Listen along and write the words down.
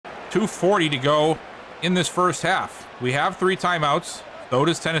2:40 to go in this first half. We have 3 timeouts. So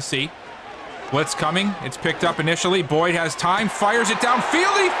does Tennessee. Blitz coming. It's picked up initially. Boyd has time, fires it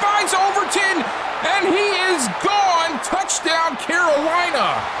downfield. He finds Overton, and he is gone. Touchdown,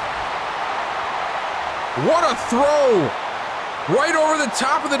 Carolina. What a throw. Right over the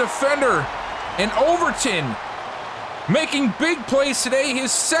top of the defender. And Overton making big plays today.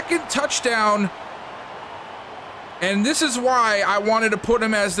 His 2nd touchdown. And this is why I wanted to put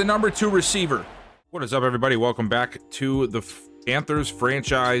him as the number 2 receiver. What is up, everybody? Welcome back to the Panthers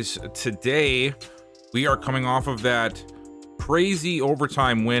franchise. Today, we are coming off of that crazy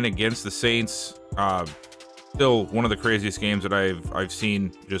overtime win against the Saints. Still one of the craziest games that I've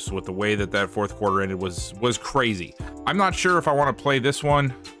seen, just with the way that fourth quarter ended was crazy. I'm not sure if I want to play this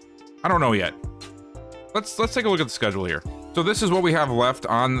one. I don't know yet. Let's take a look at the schedule here. So this is what we have left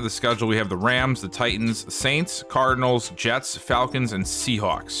on the schedule. We have the Rams, the Titans, Saints, Cardinals, Jets, Falcons, and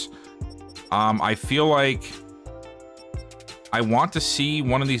Seahawks. I feel like I want to see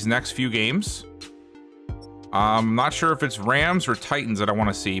one of these next few games. I'm not sure if it's Rams or Titans that I want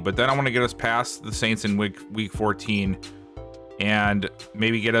to see, but then I want to get us past the Saints in week 14 and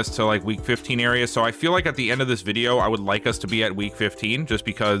maybe get us to like week 15 area. So I feel like at the end of this video, I would like us to be at week 15 just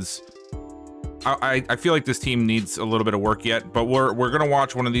because I feel like this team needs a little bit of work yet, but we're going to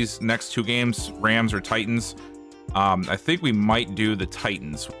watch one of these next 2 games, Rams or Titans. I think we might do the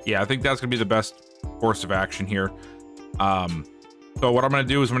Titans. Yeah, I think that's going to be the best course of action here. So what I'm going to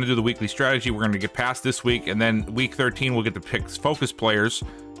do is I'm going to do the weekly strategy. We're going to get past this week, and then week 13, we'll get to pick focus players.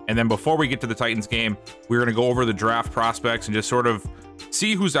 And then before we get to the Titans game, we're going to go over the draft prospects and just sort of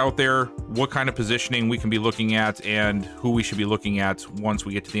see who's out there, what kind of positioning we can be looking at, and who we should be looking at once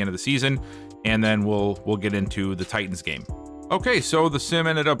we get to the end of the season. And then we'll get into the Titans game. Okay, so the sim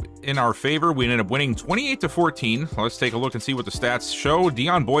ended up in our favor. We ended up winning 28-14. Let's take a look and see what the stats show.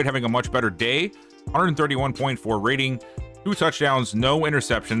 Deon Boyd having a much better day, 131.4 rating, 2 touchdowns, no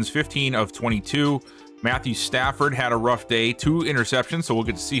interceptions, 15 of 22. Matthew Stafford had a rough day, 2 interceptions, so we'll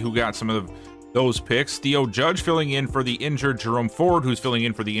get to see who got some of those picks. Theo Judge filling in for the injured Jerome Ford, who's filling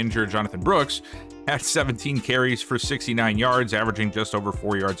in for the injured Jonathan Brooks, had 17 carries for 69 yards, averaging just over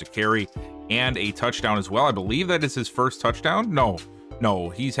 4 yards a carry, and a touchdown as well. I believe that is his first touchdown. No,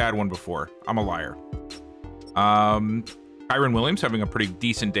 he's had one before. I'm a liar. Kyron Williams having a pretty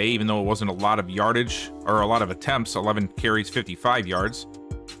decent day, even though it wasn't a lot of yardage or a lot of attempts. 11 carries, 55 yards.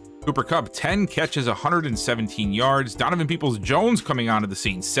 Cooper Kupp, 10 catches, 117 yards. Donovan Peoples-Jones coming onto the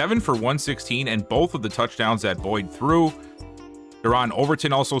scene, 7 for 116, and both of the touchdowns that Boyd threw. Deron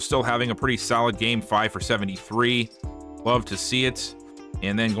Overton also still having a pretty solid game, 5 for 73. Love to see it.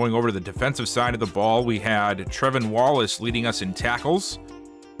 And then going over to the defensive side of the ball, we had Trevin Wallace leading us in tackles.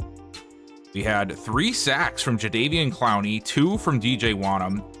 We had 3 sacks from Jadeveon Clowney, 2 from DJ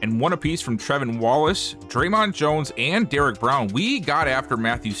Wonnum, and 1 apiece from Trevin Wallace, Draymond Jones, and Derek Brown. We got after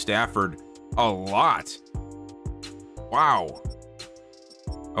Matthew Stafford a lot. Wow.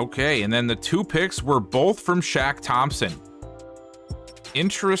 Okay, and then the 2 picks were both from Shaq Thompson.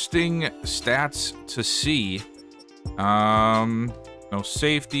 Interesting stats to see. No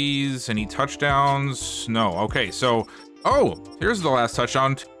safeties, any touchdowns? No. Okay, so, here's the last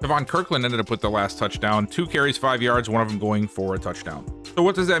touchdown. Devon Kirkland ended up with the last touchdown. 2 carries, 5 yards, one of them going for a touchdown. So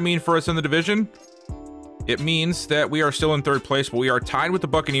what does that mean for us in the division? It means that we are still in 3rd place, but we are tied with the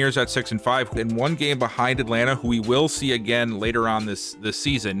Buccaneers at 6-5 and 1 game behind Atlanta, who we will see again later on this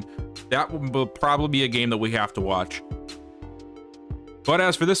season. That will probably be a game that we have to watch. But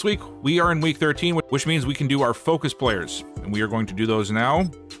as for this week, we are in week 13, which means we can do our focus players, and we are going to do those now.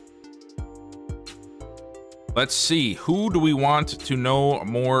 Let's see, who do we want to know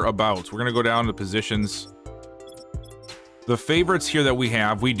more about? We're going to go down to positions. The favorites here that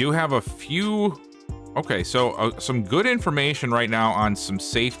we do have a few. Okay, so some good information right now on some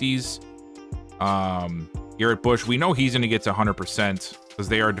safeties. Garrett Bush, we know he's going to get to 100% because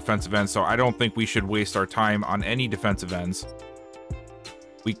they are defensive ends, so I don't think we should waste our time on any defensive ends.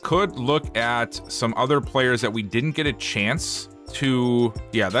 We could look at some other players that we didn't get a chance to.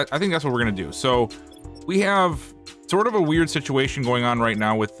 Yeah, I think that's what we're going to do. So we have sort of a weird situation going on right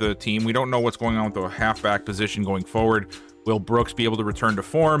now with the team. We don't know what's going on with the halfback position going forward. Will Brooks be able to return to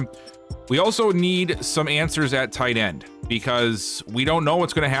form? We also need some answers at tight end because we don't know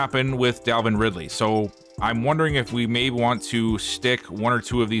what's going to happen with Dalvin Ridley. So I'm wondering if we may want to stick 1 or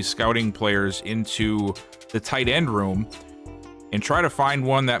 2 of these scouting players into the tight end room and try to find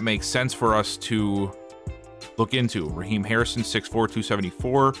one that makes sense for us to look into. Raheem Harrison, 6'4",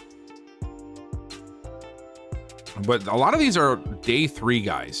 274. But a lot of these are day 3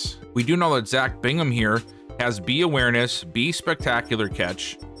 guys. We do know that Zach Bingham here has B awareness, B spectacular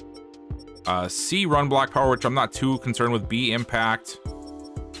catch, C, run block power, which I'm not too concerned with. B, impact.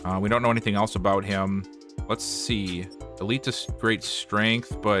 We don't know anything else about him. Let's see. Elite to great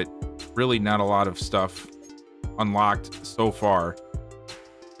strength, but really not a lot of stuff unlocked so far.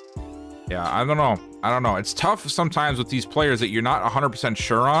 Yeah, I don't know. It's tough sometimes with these players that you're not 100%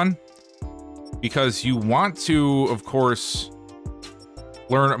 sure on, because you want to, of course,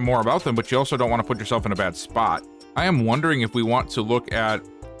 learn more about them, but you also don't want to put yourself in a bad spot. I am wondering if we want to look at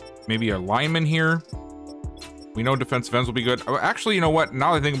maybe a lineman here. We know defensive ends will be good. Actually, you know what?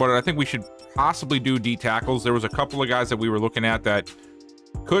 Now that I think about it, I think we should possibly do D tackles. There was a couple of guys that we were looking at that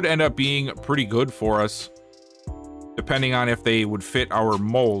could end up being pretty good for us, depending on if they would fit our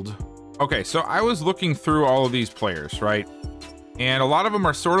mold. Okay, so I was looking through all of these players, right? And a lot of them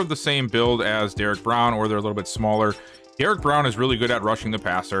are sort of the same build as Derek Brown, or they're a little bit smaller. Derek Brown is really good at rushing the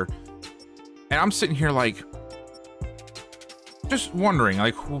passer. And I'm sitting here like, just wondering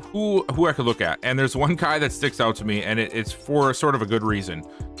like who I could look at. And there's one guy that sticks out to me, and it's for sort of a good reason.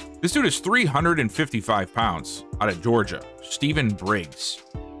 This dude is 355 pounds out of Georgia, Stephen Briggs.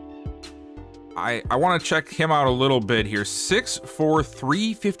 I want to check him out a little bit here. 6'4",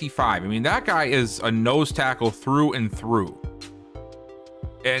 355. I mean, that guy is a nose tackle through and through.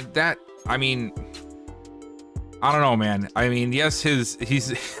 And that, I mean, I don't know, man. I mean, yes, his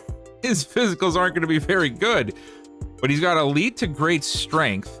physicals aren't going to be very good, but he's got elite to great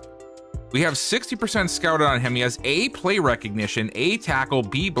strength. We have 60% scouted on him. He has A, play recognition, A, tackle,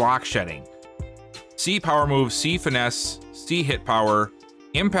 B, block shedding, C, power move, C, finesse, C, hit power.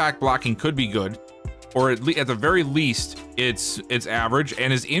 Impact blocking could be good, or at the very least, it's average,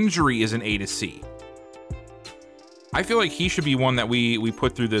 and his injury is an A to C. I feel like he should be one that we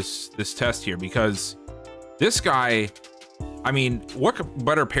put through this test here, because this guy, I mean, what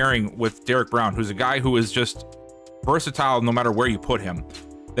better pairing with Derek Brown, who's a guy who is just versatile no matter where you put him,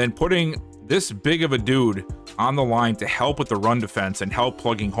 than putting this big of a dude on the line to help with the run defense and help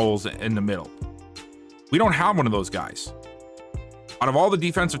plugging holes in the middle. We don't have one of those guys. Out of all the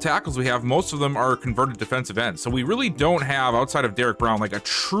defensive tackles we have, most of them are converted defensive ends. So we really don't have, outside of Derek Brown, like a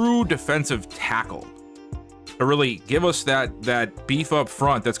true defensive tackle to really give us that beef up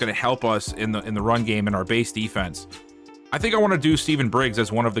front that's going to help us in the run game and our base defense. I think I want to do Stephen Briggs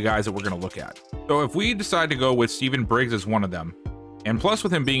as one of the guys that we're going to look at. So if we decide to go with Stephen Briggs as one of them, and plus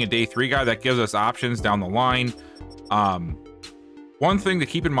with him being a day 3 guy, that gives us options down the line. One thing to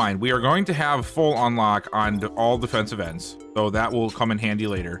keep in mind, we are going to have full unlock on all defensive ends, so that will come in handy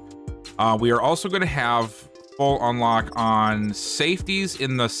later. We are also going to have full unlock on safeties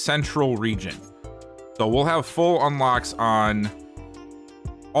in the central region. So we'll have full unlocks on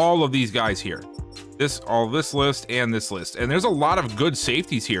all of these guys here. All this list and this list. And there's a lot of good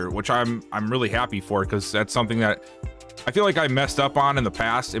safeties here, which I'm really happy for, because that's something that I feel like I messed up on in the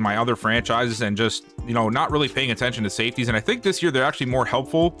past in my other franchises, and just, you know, not really paying attention to safeties. And I think this year they're actually more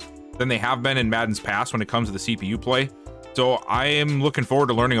helpful than they have been in Madden's past when it comes to the CPU play. So I am looking forward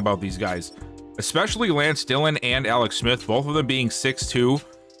to learning about these guys, especially Lance Dillon and Alex Smith, both of them being 6'2".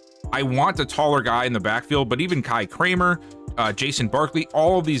 I want a taller guy in the backfield, but even Kai Kramer, Jason Barkley,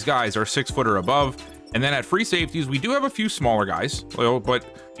 all of these guys are 6 foot or above. And then at free safeties, we do have a few smaller guys, but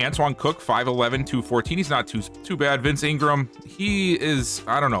Antoine Cook, 5'11", 214. He's not too bad. Vince Ingram, he is,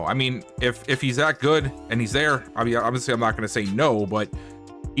 I don't know. I mean, if he's that good and he's there, I mean, obviously I'm not going to say no, but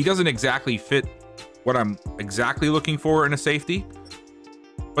he doesn't exactly fit what I'm exactly looking for in a safety.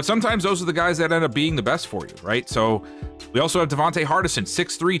 But sometimes those are the guys that end up being the best for you, right? So we also have Devontae Hardison,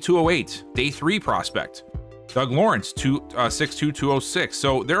 6'3", 208, day 3 prospect. Doug Lawrence, 6'2", 206.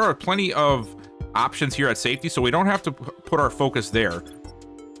 So there are plenty of options here at safety, so we don't have to put our focus there.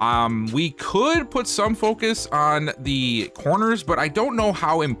 We could put some focus on the corners, but I don't know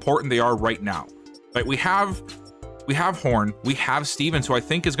how important they are right now. Right, we have Horn, we have Stevens, who I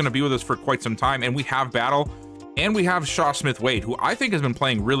think is going to be with us for quite some time, and we have Battle, and we have Shaw Smith-Wade, who I think has been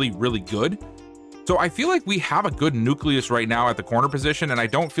playing really, really good. So I feel like we have a good nucleus right now at the corner position, and I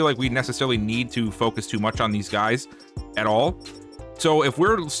don't feel like we necessarily need to focus too much on these guys at all. So if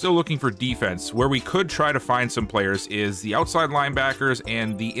we're still looking for defense, where we could try to find some players is the outside linebackers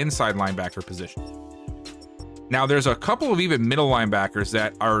and the inside linebacker position. Now, there's a couple of even middle linebackers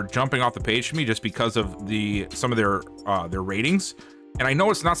that are jumping off the page for me just because of some of their ratings. And I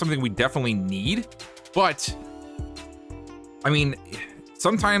know it's not something we definitely need, but I mean,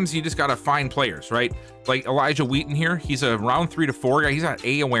 sometimes you just got to find players, right? Like Elijah Wheaton here, he's a round 3 to 4 guy. He's got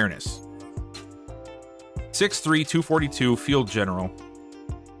A awareness. 6'3", 242, field general.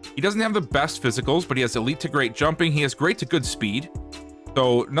 He doesn't have the best physicals, but he has elite to great jumping. He has great to good speed.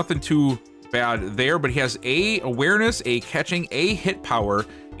 So nothing too bad there, but he has A awareness, A catching, A hit power,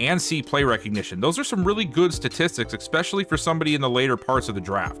 and C play recognition. Those are some really good statistics, especially for somebody in the later parts of the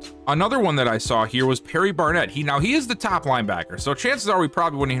draft. Another one that I saw here was Perry Barnett. He is the top linebacker, so chances are we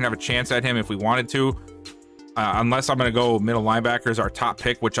probably wouldn't even have a chance at him if we wanted to, unless I'm going to go middle linebacker as our top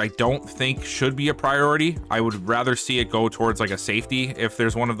pick, which I don't think should be a priority. I would rather see it go towards like a safety if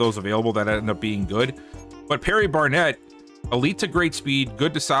there's one of those available that end up being good. But Perry Barnett, elite to great speed,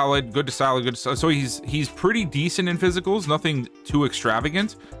 good to solid, good to solid, good to solid. So he's pretty decent in physicals, nothing too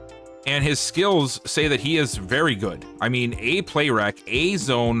extravagant. And his skills say that he is very good. I mean, A play rec, A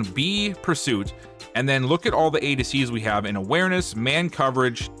zone, B pursuit, and then look at all the A to C's we have in awareness, man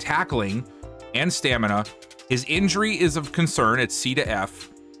coverage, tackling, and stamina. His injury is of concern. It's C to F.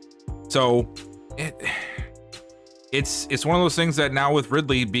 So it's one of those things that now with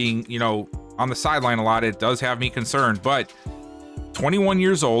Ridley being, you know, on the sideline a lot, it does have me concerned. But 21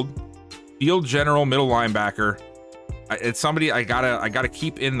 years old, field general, middle linebacker. It's somebody I gotta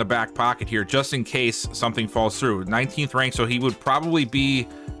keep in the back pocket here just in case something falls through. 19th rank, so he would probably be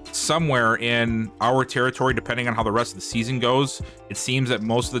somewhere in our territory depending on how the rest of the season goes. It seems that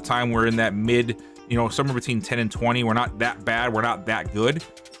most of the time we're in that mid, you know, somewhere between 10 and 20. We're not that bad, we're not that good.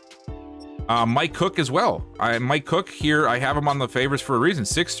 Mike Cook as well. Mike Cook here, I have him on the favorites for a reason.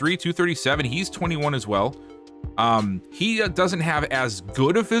 6'3", 237. He's 21 as well. He doesn't have as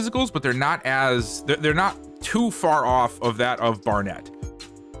good of physicals, but they're not too far off of that of Barnett.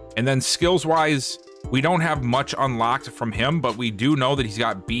 And then skills wise, we don't have much unlocked from him, but we do know that he's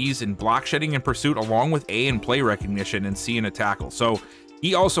got B's in block shedding and pursuit, along with A in play recognition and C in a tackle. So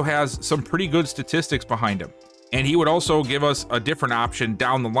he also has some pretty good statistics behind him. And he would also give us a different option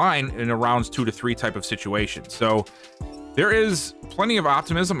down the line in a rounds 2 to 3 type of situation. So there is plenty of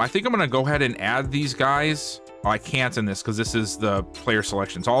optimism. I think I'm going to go ahead and add these guys. Oh, I can't in this because this is the player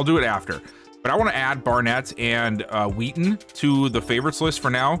selection, so I'll do it after. But I want to add Barnett and Wheaton to the favorites list for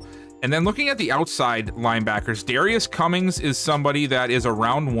now. And then looking at the outside linebackers, Darius Cummings is somebody that is a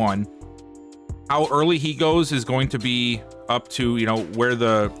round 1. How early he goes is going to be up to, you know, where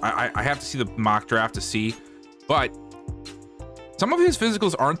the... I have to see the mock draft to see. But some of his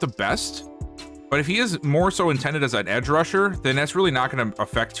physicals aren't the best. But if he is more so intended as an edge rusher, then that's really not going to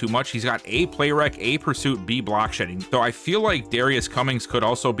affect too much. He's got A play rec, A pursuit, B block shedding. So I feel like Darius Cummings could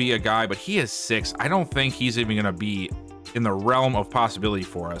also be a guy, but he is 6. I don't think he's even going to be in the realm of possibility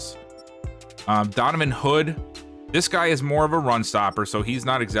for us. Donovan Hood, this guy is more of a run stopper, so he's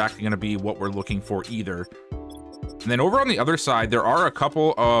not exactly going to be what we're looking for either. And then over on the other side, there are a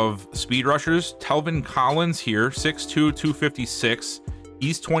couple of speed rushers. Telvin Collins here, 6'2", 256.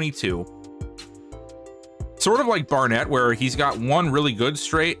 He's 22. Sort of like Barnett, where he's got one really good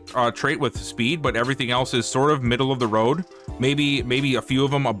trait with speed, but everything else is sort of middle of the road. Maybe a few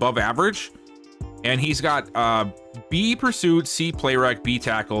of them above average. And he's got B pursuit, C play rec, B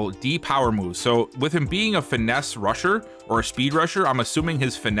tackle, D power move. So with him being a finesse rusher or a speed rusher, I'm assuming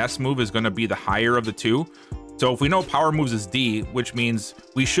his finesse move is going to be the higher of the two. So if we know power moves is D, which means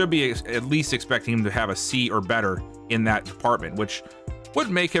we should be at least expecting him to have a C or better in that department, which would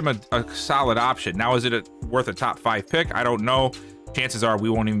make him a solid option. Now, is it worth a top 5 pick? I don't know. Chances are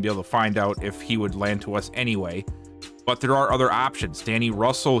we won't even be able to find out if he would land to us anyway. But there are other options. Danny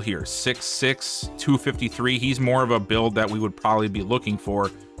Russell here, 6'6", 253. He's more of a build that we would probably be looking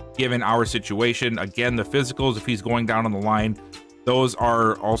for given our situation. Again, the physicals, if he's going down on the line, those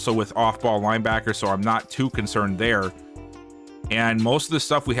are also with off-ball linebackers, so I'm not too concerned there. And most of the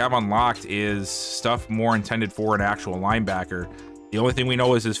stuff we have unlocked is stuff more intended for an actual linebacker. The only thing we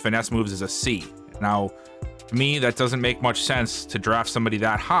know is his finesse moves is a C. Now, to me, that doesn't make much sense to draft somebody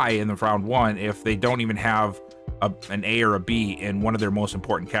that high in the round 1 if they don't even have an A or a B in one of their most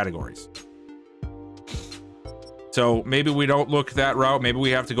important categories. So maybe we don't look that route. Maybe we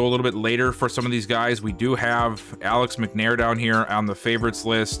have to go a little bit later for some of these guys. We do have Alex McNair down here on the favorites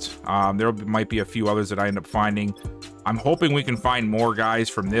list. There might be a few others that I end up finding. I'm hoping we can find more guys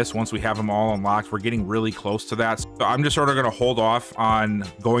from this once we have them all unlocked. We're getting really close to that. So I'm just sort of going to hold off on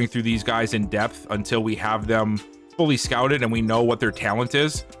going through these guys in depth until we have them fully scouted and we know what their talent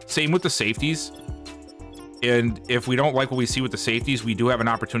is. Same with the safeties. And if we don't like what we see with the safeties, we do have an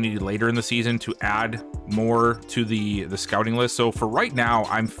opportunity later in the season to add more to the scouting list. So for right now,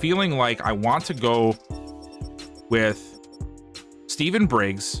 I'm feeling like I want to go with Steven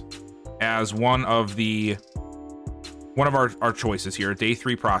Briggs as one of our choices here, day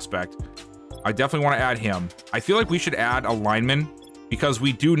 3 prospect. I definitely want to add him. I feel like we should add a lineman because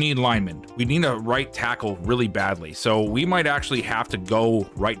we do need linemen. We need a right tackle really badly. So we might actually have to go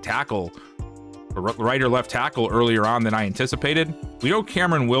right tackle, right or left tackle earlier on than I anticipated. We know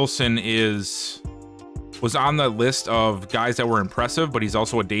Cameron Wilson is was on the list of guys that were impressive, but he's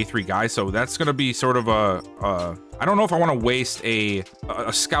also a day 3 guy. So that's going to be sort of I don't know if I want to waste a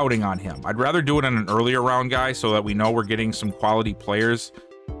scouting on him. I'd rather do it on an earlier round guy so that we know we're getting some quality players.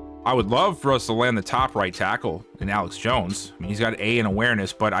 I would love for us to land the top right tackle in Alex Jones. I mean, he's got A in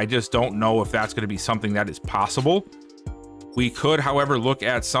awareness, but I just don't know if that's going to be something that is possible. We could, however, look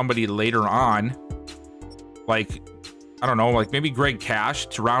at somebody later on, like, I don't know, like maybe Greg Cash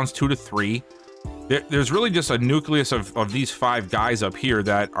to rounds 2 to 3. There's really just a nucleus of these 5 guys up here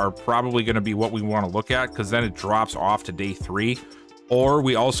that are probably going to be what we want to look at, because then it drops off to day 3. Or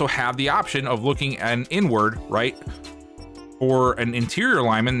we also have the option of looking an inward, right, for an interior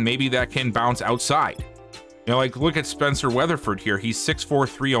lineman, maybe that can bounce outside. You know, like look at Spencer Weatherford here. He's 6'4",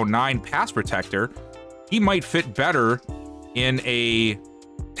 309 pass protector. He might fit better in a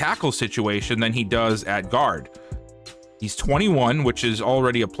tackle situation than he does at guard. He's 21, which is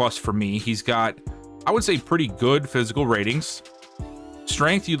already a plus for me. He's got, I would say, pretty good physical ratings.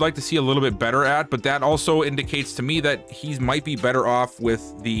 Strength you'd like to see a little bit better at, but that also indicates to me that he might be better off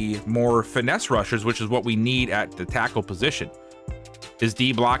with the more finesse rushers, which is what we need at the tackle position. His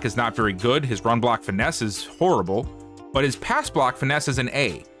D block is not very good. His run block finesse is horrible, but his pass block finesse is an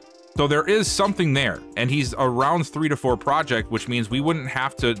A. So there is something there, and he's a rounds 3 to 4 project, which means we wouldn't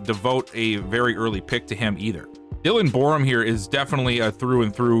have to devote a very early pick to him either. Dylan Borum here is definitely a through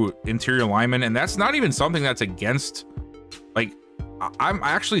and through interior lineman, and that's not even something that's against, like, I'm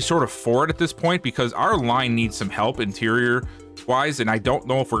actually sort of for it at this point because our line needs some help interior wise, and I don't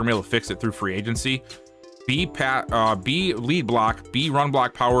know if we're gonna be able to fix it through free agency. B lead block, B run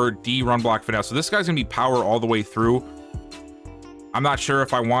block power, D run block finesse. So this guy's gonna be power all the way through. I'm not sure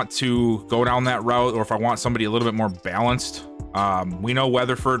if I want to go down that route or if I want somebody a little bit more balanced. We know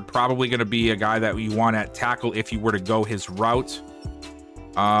Weatherford probably gonna be a guy that we want at tackle if you were to go his route.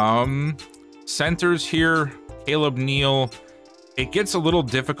 Centers here, Caleb Neal. It gets a little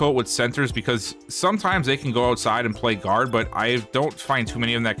difficult with centers because sometimes they can go outside and play guard, but I don't find too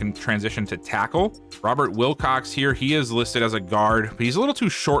many of them that can transition to tackle. Robert Wilcox here, he is listed as a guard, but he's a little too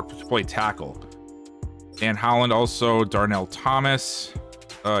short to play tackle. Dan Holland also, Darnell Thomas.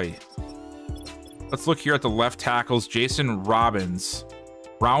 Let's look here at the left tackles. Jason Robbins,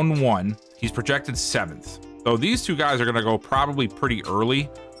 round 1. He's projected 7th. So these 2 guys are going to go probably pretty early.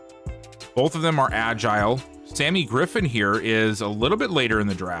 Both of them are agile. Sammy Griffin here is a little bit later in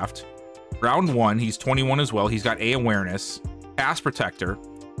the draft. Round 1, he's 21 as well. He's got A awareness, pass protector.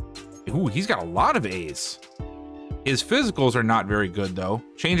 Ooh, he's got a lot of A's. His physicals are not very good though.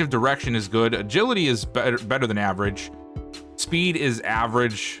 Change of direction is good. Agility is better than average. Speed is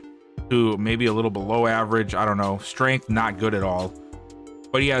average to maybe a little below average. I don't know. Strength, not good at all.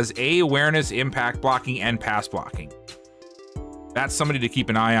 But he has A awareness, impact blocking, and pass blocking. That's somebody to keep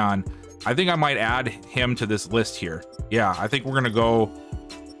an eye on. I think I might add him to this list here. Yeah, I think we're gonna go.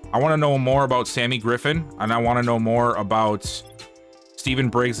 I want to know more about Sammy Griffin, and I want to know more about Stephen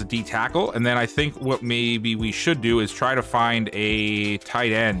Briggs, the D tackle. And then I think what maybe we should do is try to find a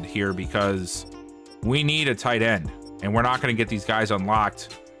tight end here, because we need a tight end, and we're not going to get these guys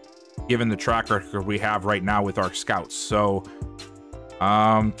unlocked given the track record we have right now with our scouts. So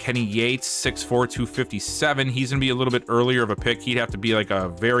Kenny Yates, 6'4", 257. He's gonna be a little bit earlier of a pick. He'd have to be like a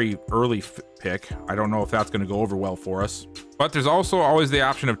very early pick. I don't know if that's gonna go over well for us. But there's also always the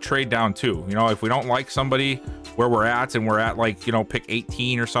option of trade down too. You know, if we don't like somebody where we're at, and we're at like, you know, pick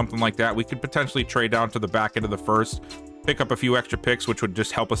 18 or something like that, we could potentially trade down to the back end of the first, pick up a few extra picks, which would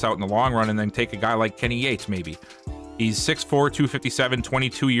just help us out in the long run, and then take a guy like Kenny Yates maybe. He's 6'4", 257,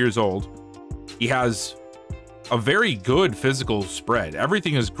 22 years old. He has a very good physical spread.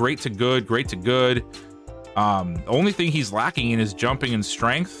 Everything is great to good, great to good. The only thing he's lacking in is jumping and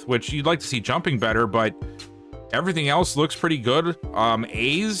strength, which you'd like to see jumping better, but everything else looks pretty good.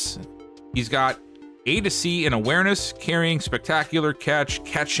 A's, he's got A to C in awareness, carrying, spectacular catch,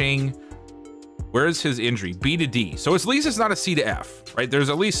 catching. Where's his injury? B to D. So at least it's not a C to F, right? There's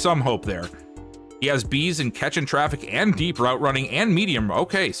at least some hope there. He has B's in catch and traffic and deep route running and medium.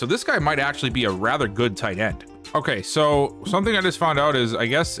 Okay, so this guy might actually be a rather good tight end. Okay, so something I just found out is I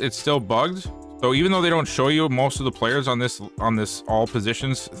guess it's still bugged. So even though they don't show you most of the players on this all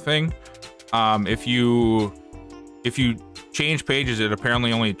positions thing, if you change pages, it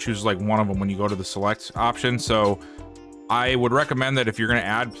apparently only chooses like one of them when you go to the select option. So I would recommend that if you're going to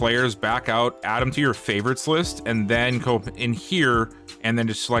add players, back out, add them to your favorites list, and then go in here and then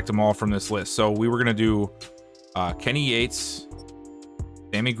just select them all from this list. So we were going to do Kenny Yates,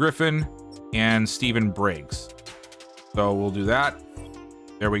 Sammy Griffin, and Stephen Briggs. So we'll do that.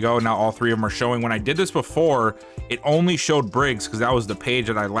 There we go. Now all three of them are showing. When I did this before, it only showed Briggs because that was the page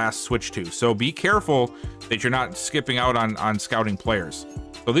that I last switched to. So be careful that you're not skipping out on scouting players.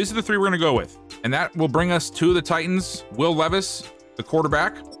 So these are the three we're going to go with. And that will bring us to the Titans. Will Levis, the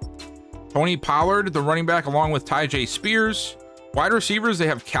quarterback. Tony Pollard, the running back, along with Tyjae Spears. Wide receivers, they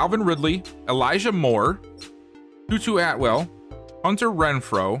have Calvin Ridley, Elijah Moore, Tutu Atwell, Hunter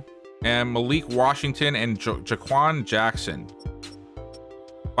Renfrow, and Malik Washington and Jaquan Jackson.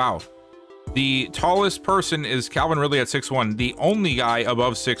 Wow. The tallest person is Calvin Ridley at 6'1", the only guy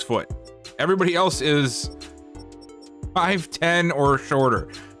above 6 foot. Everybody else is 5'10" or shorter.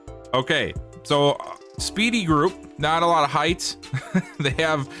 Okay, so speedy group, not a lot of height. They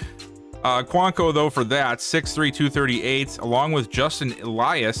have Quanko, though, for that, 6'3", 238, along with Justin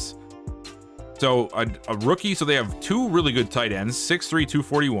Elias. So a rookie, so they have two really good tight ends, 6'3",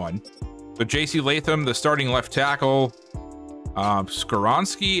 241. But J.C. Latham, the starting left tackle.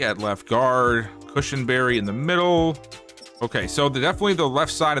 Skoronski at left guard. Cushenberry in the middle. Okay, so definitely the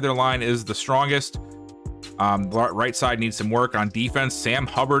left side of their line is the strongest. Right side needs some work on defense. Sam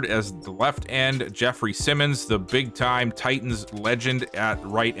Hubbard as the left end. Jeffrey Simmons, the big-time Titans legend, at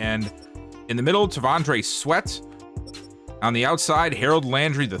right end. In the middle, Tavondre Sweat. On the outside, Harold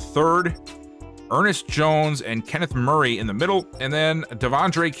Landry III, Ernest Jones, and Kenneth Murray in the middle. And then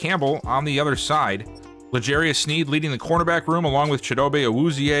Devondre Campbell on the other side. L'Jarius Sneed leading the cornerback room, along with Chidobe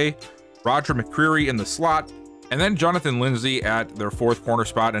Awuzie, Roger McCreary in the slot. And then Jonathan Lindsay at their fourth corner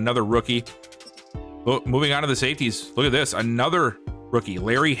spot, another rookie. Moving on to the safeties, look at this, another rookie,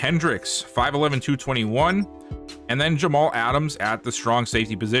 Larry Hendricks, 5'11", 221. And then Jamal Adams at the strong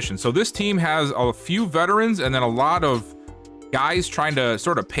safety position. So this team has a few veterans and then a lot of guys trying to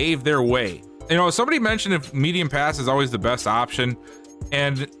sort of pave their way. You know, somebody mentioned if medium pass is always the best option.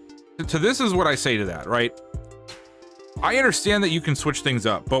 And to this is what I say to that, right? I understand that you can switch things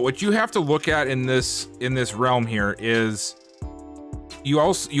up, but what you have to look at in this realm here is you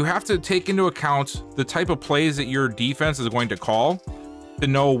have to take into account the type of plays that your defense is going to call to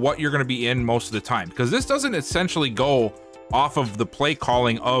know what you're going to be in most of the time, because this doesn't essentially go off of the play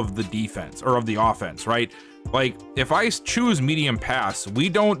calling of the defense or of the offense, right? Like if I choose medium pass, we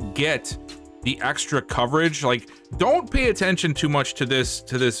don't get the extra coverage. Like don't pay attention too much to this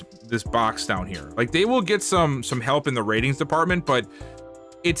box down here. Like they will get some help in the ratings department, but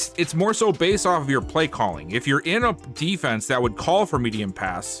it's more so based off of your play calling. If you're in a defense that would call for medium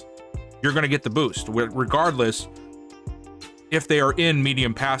pass, you're going to get the boost regardless if they are in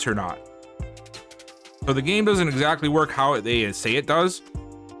medium pass or not. So the game doesn't exactly work how they say it does,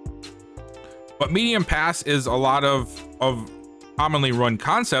 but medium pass is a lot of commonly run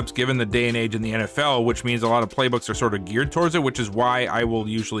concepts given the day and age in the NFL, which means a lot of playbooks are sort of geared towards it, which is why I will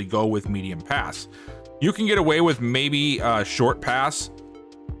usually go with medium pass. You can get away with maybe a short pass,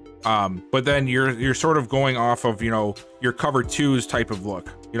 but then you're sort of going off of, you know, your cover twos type of look,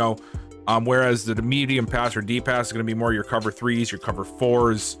 you know, whereas the medium pass or deep pass is going to be more your cover threes, your cover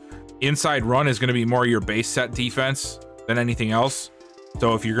fours. Inside run is going to be more your base set defense than anything else.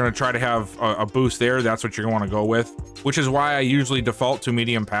 So if you're going to try to have a boost there, that's what you're going to want to go with, which is why I usually default to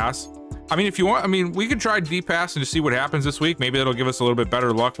medium pass. I mean, if you want, I mean, we could try deep pass and just see what happens this week. Maybe that'll give us a little bit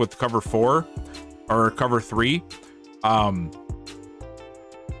better luck with cover 4 or cover 3. So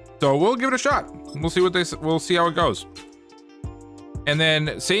we'll give it a shot. We'll see what we'll see how it goes. And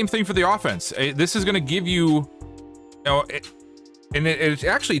then same thing for the offense. This is going to give you, you know, it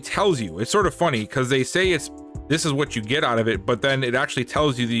actually tells you. It's sort of funny because they say this is what you get out of it, but then it actually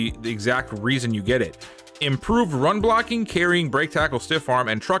tells you the exact reason you get it. Improved run blocking, carrying, break tackle, stiff arm,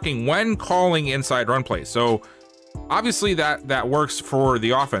 and trucking when calling inside run plays. So obviously that works for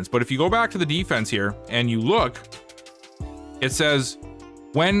the offense, but if you go back to the defense here and you look, it says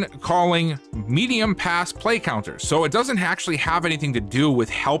when calling medium pass play counters. So it doesn't actually have anything to do with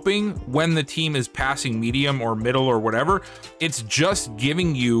helping when the team is passing medium or middle or whatever. It's just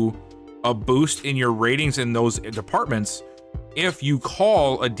giving you a boost in your ratings in those departments if you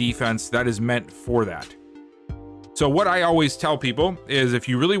call a defense that is meant for that. So what I always tell people is if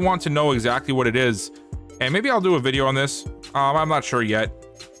you really want to know exactly what it is, and maybe I'll do a video on this, I'm not sure yet,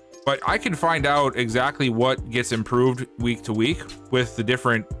 but I can find out exactly what gets improved week to week with the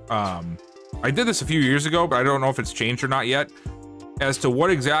different, I did this a few years ago, but I don't know if it's changed or not yet, as to what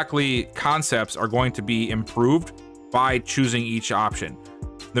exactly concepts are going to be improved by choosing each option.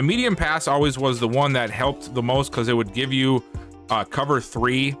 The medium pass always was the one that helped the most because it would give you cover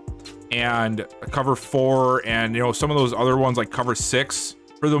 3 and cover 4 and, you know, some of those other ones like cover 6.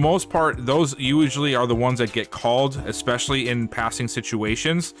 For the most part, those usually are the ones that get called, especially in passing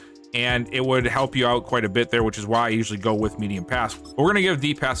situations. and it would help you out quite a bit there, which is why I usually go with medium pass. But we're gonna give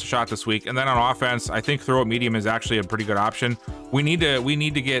deep pass a shot this week, and then on offense, I think throw at medium is actually a pretty good option. We need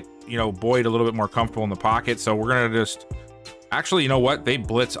to get, you know, Boyd a little bit more comfortable in the pocket, so we're gonna just actually, you know what, they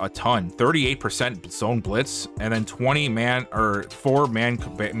blitz a ton, 38% zone blitz, and then 20 man or 4 man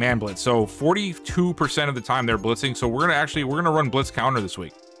blitz, so 42% of the time they're blitzing. So we're gonna run blitz counter this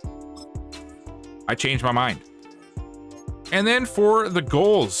week. I changed my mind. And then for the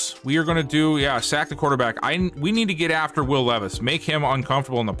goals, we are going to do, sack the quarterback. We need to get after Will Levis, make him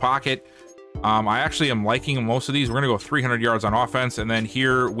uncomfortable in the pocket. I actually am liking most of these. We're going to go 300 yards on offense, and then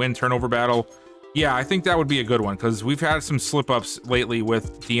here, win turnover battle. Yeah, I think that would be a good one, because we've had some slip-ups lately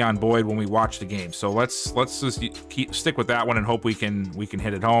with Deon Boyd when we watch the game. So let's just stick with that one and hope we can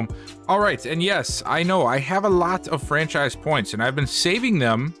hit it home. All right, and yes, I know I have a lot of franchise points, and I've been saving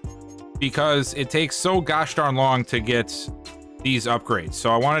them because it takes so gosh darn long to get these upgrades. So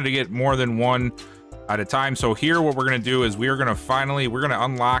I wanted to get more than one at a time. So here what we're going to do is we're going to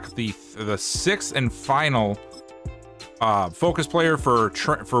unlock the 6th and final focus player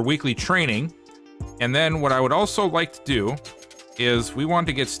for weekly training. And then what I would also like to do is we want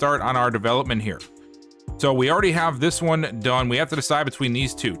to get started on our development here. So we already have this one done. We have to decide between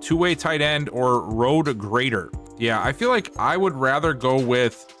these two-way tight end or road grader. Yeah, I feel like I would rather go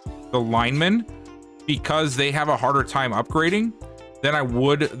with the linemen because they have a harder time upgrading than I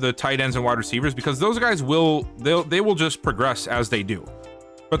would the tight ends and wide receivers, because those guys will just progress as they do.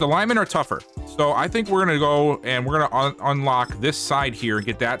 But the linemen are tougher. So I think we're gonna go and we're gonna unlock this side here and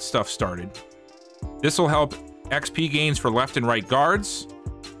get that stuff started. This will help XP gains for left and right guards,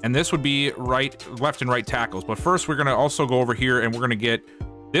 and this would be left and right tackles. But first we're gonna also go over here and we're gonna get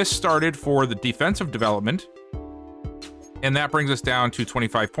this started for the defensive development. And that brings us down to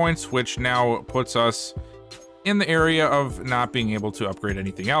 25 points, which now puts us in the area of not being able to upgrade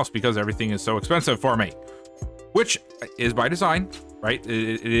anything else because everything is so expensive for me, which is by design, right?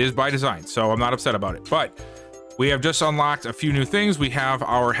 It is by design, so I'm not upset about it. But we have just unlocked a few new things. We have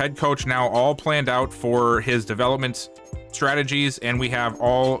our head coach now all planned out for his development strategies, and we have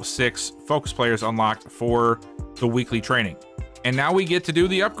all 6 focus players unlocked for the weekly training. And now we get to do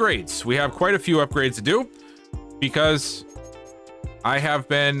the upgrades. We have quite a few upgrades to do because I have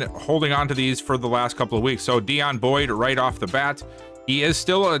been holding on to these for the last couple of weeks. So Deon Boyd right off the bat, he is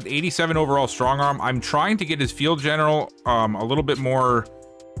still an 87 overall strong arm. I'm trying to get his field general a little bit more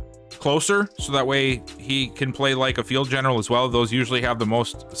closer, so that way he can play like a field general as well. Those usually have the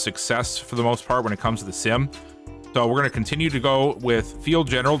most success for the most part when it comes to the sim. So we're going to continue to go with field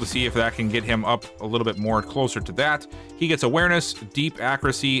general to see if that can get him up a little bit more closer to that. He gets awareness, deep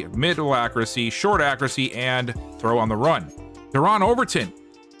accuracy, middle accuracy, short accuracy, and throw on the run. Deron Overton,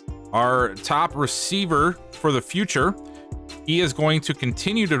 our top receiver for the future, he is going to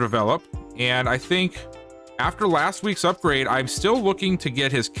continue to develop, and I think after last week's upgrade, I'm still looking to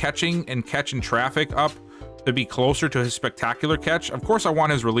get his catching and catch in traffic up to be closer to his spectacular catch. Of course, I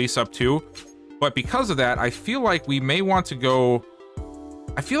want his release up too, but because of that, I feel like we may want to go,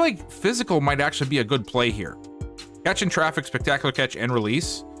 I feel like physical might actually be a good play here. Catch in traffic, spectacular catch, and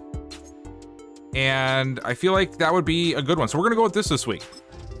release. And I feel like that would be a good one. So we're going to go with this week.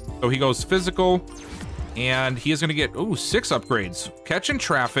 So he goes physical, and he is going to get, 6 upgrades. Catch in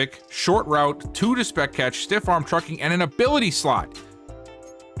traffic, short route, 2 to spec catch, stiff arm trucking, and an ability slot.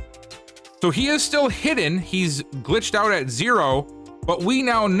 So he is still hidden. He's glitched out at 0, but we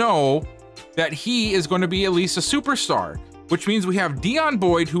now know that he is going to be at least a superstar, which means we have Deon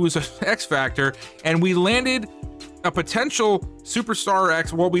Boyd, who is an X Factor, and we landed a potential superstar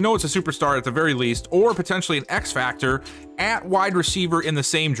X, well, we know it's a superstar at the very least, or potentially an X Factor at wide receiver in the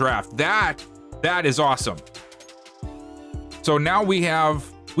same draft. That is awesome. So now we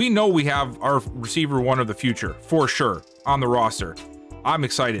know we have our receiver 1 of the future for sure on the roster. I'm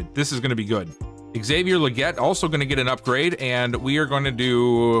excited. This is going to be good. Xavier Legette also going to get an upgrade, and we are going to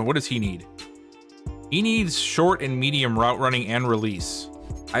do, what does he need? He needs short and medium route running and release.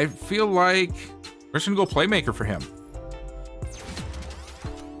 I feel like we're just gonna go playmaker for him.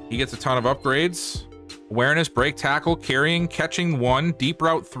 He gets a ton of upgrades. Awareness, break tackle, carrying, catching 1, deep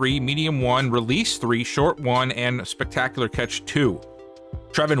route 3, medium 1, release 3, short 1, and spectacular catch 2.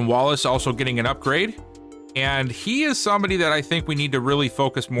 Trevin Wallace also getting an upgrade. And he is somebody that I think we need to really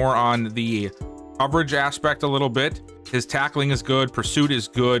focus more on the coverage aspect a little bit. His tackling is good, pursuit is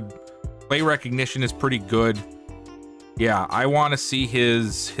good, play recognition is pretty good. Yeah, I want to see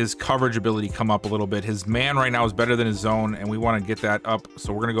his coverage ability come up a little bit. His man right now is better than his zone, and we want to get that up.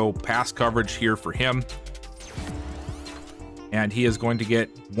 So we're going to go pass coverage here for him. And he is going to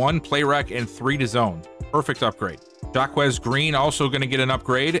get 1 play rec and 3 to zone. Perfect upgrade. Jaquez Green also going to get an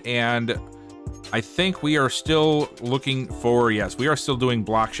upgrade, and I think we are still looking for, yes, we are still doing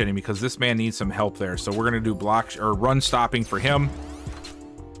block shedding because this man needs some help there. So we're going to do block or run stopping for him.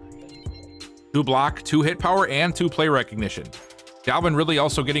 2 block, 2 hit power, and 2 play recognition. Calvin Ridley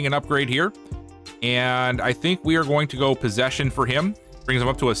also getting an upgrade here. And I think we are going to go possession for him. Brings him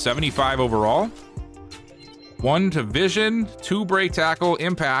up to a 75 overall. 1 to vision, 2 break tackle,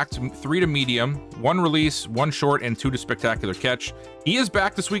 impact, 3 to medium, 1 release, 1 short, and 2 to spectacular catch. He is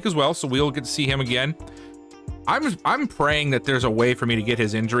back this week as well, so we'll get to see him again. I'm praying that there's a way for me to get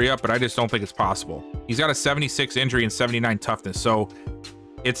his injury up, but I just don't think it's possible. He's got a 76 injury and 79 toughness, so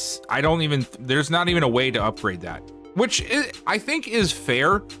there's not even a way to upgrade that, which I think is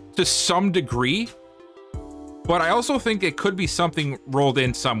fair to some degree. But I also think it could be something rolled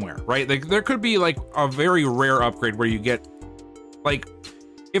in somewhere, right? Like there could be like a very rare upgrade where you get, like,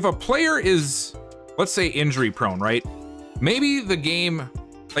 if a player is, let's say, injury prone, right? Maybe the game,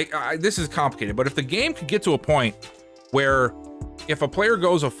 like this is complicated, but if the game could get to a point where if a player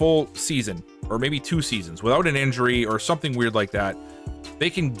goes a full season or maybe 2 seasons without an injury or something weird like that,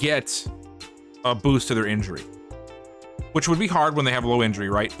 they can get a boost to their injury, which would be hard when they have low injury,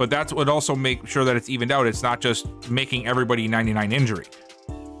 right? But that would also make sure that it's evened out. It's not just making everybody 99 injury.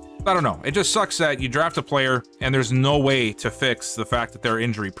 I don't know. It just sucks that you draft a player and there's no way to fix the fact that they're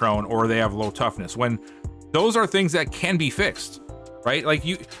injury prone or they have low toughness, when those are things that can be fixed, right? Like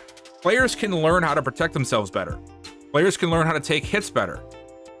players can learn how to protect themselves better. Players can learn how to take hits better.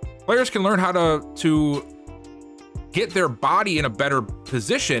 Players can learn how to get their body in a better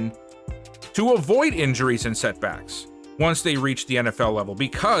position to avoid injuries and setbacks once they reach the NFL level,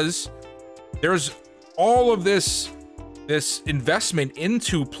 because there's all of this investment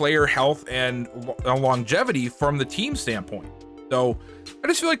into player health and longevity from the team standpoint. So I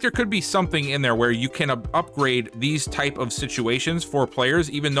just feel like there could be something in there where you can upgrade these type of situations for players,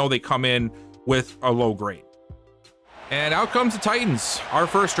 even though they come in with a low grade. And out comes the Titans. Our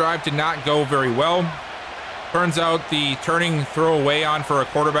first drive did not go very well. Turns out the turning throwaway on for a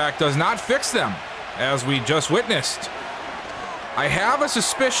quarterback does not fix them, as we just witnessed. I have a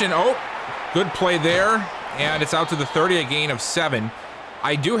suspicion. Oh, good play there. And it's out to the 30, a gain of 7.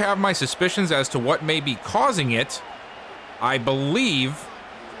 I do have my suspicions as to what may be causing it. I believe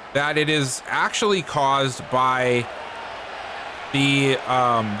that it is actually caused by the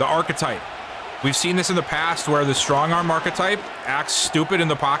archetype. We've seen this in the past where the strong arm archetype acts stupid in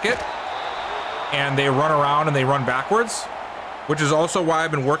the pocket and they run around and they run backwards, which is also why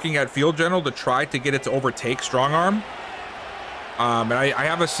I've been working at Field General to try to get it to overtake strong arm. And I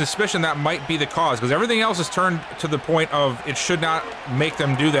have a suspicion that might be the cause, because everything else is turned to the point of it should not make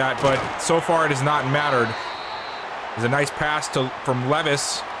them do that, but so far it has not mattered. There's a nice pass from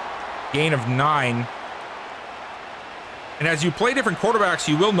Levis, gain of 9. And as you play different quarterbacks,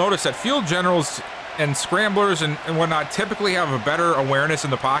 you will notice that Field Generals and scramblers and whatnot typically have a better awareness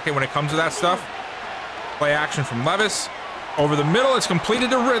in the pocket when it comes to that stuff. Play action from Levis. Over the middle, it's completed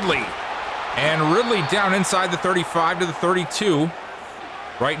to Ridley. And Ridley down inside the 35 to the 32.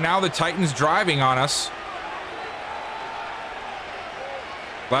 Right now, the Titans driving on us.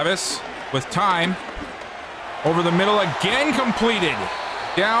 Levis with time. Over the middle again, completed.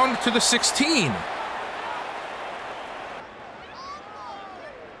 Down to the 16.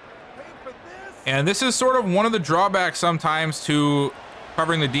 And this is sort of one of the drawbacks sometimes to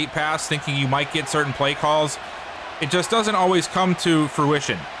covering the deep pass, thinking you might get certain play calls. It just doesn't always come to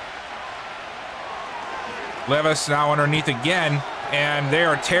fruition. Levis now underneath again, and they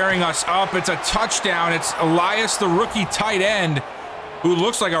are tearing us up. It's a touchdown. It's Elias, the rookie tight end, who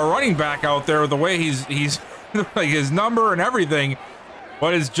looks like a running back out there, the way he's like his number and everything.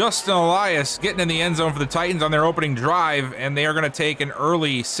 But it's Justin Elias getting in the end zone for the Titans on their opening drive, and they are going to take an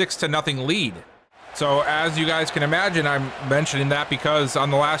early 6-0 lead. So as you guys can imagine, I'm mentioning that because on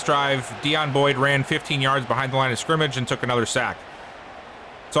the last drive, Deon Boyd ran 15 yards behind the line of scrimmage and took another sack.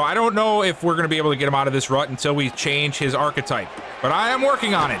 So I don't know if we're going to be able to get him out of this rut until we change his archetype. But I am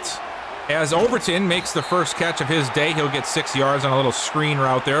working on it. As Overton makes the first catch of his day, he'll get 6 yards on a little screen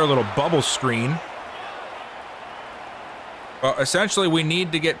route there, a little bubble screen. Well, essentially, we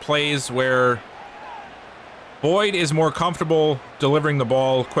need to get plays where Boyd is more comfortable delivering the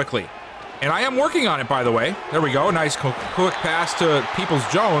ball quickly. And I am working on it, by the way. There we go. Nice quick pass to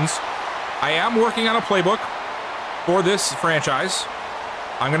Peoples-Jones. I am working on a playbook for this franchise.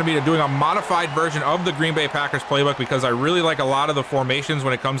 I'm going to be doing a modified version of the Green Bay Packers playbook because I really like a lot of the formations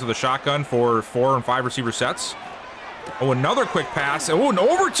when it comes to the shotgun for 4 and 5 receiver sets. Oh, another quick pass. Oh, and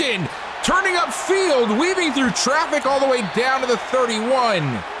Overton turning upfield, weaving through traffic all the way down to the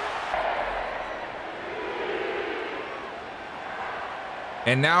 31.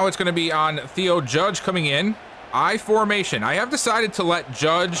 And now it's going to be on Theo Judge coming in. I formation. I have decided to let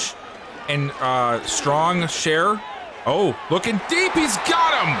Judge and Strong share. Oh, looking deep. He's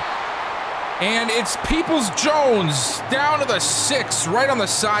got him. And it's Peoples-Jones down to the 6, right on the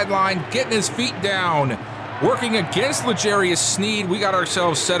sideline, getting his feet down. Working against L'Jarius Sneed. We got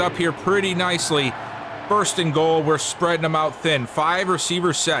ourselves set up here pretty nicely. First and goal. We're spreading them out thin. 5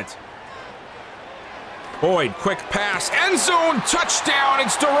 receivers set. Boyd, quick pass, end zone, touchdown,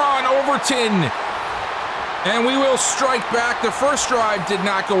 it's Deron Overton. And we will strike back. The first drive did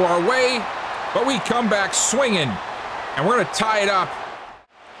not go our way, but we come back swinging, and we're gonna tie it up.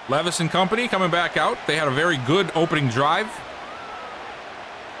 Levis and company coming back out. They had a very good opening drive.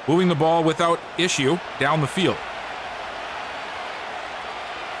 Moving the ball without issue down the field.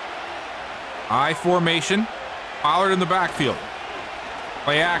 I formation, Pollard in the backfield.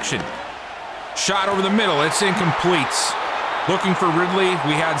 Play action. Shot over the middle, it's incomplete. Looking for Ridley,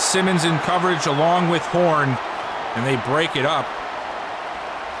 we had Simmons in coverage along with Horn, and they break it up.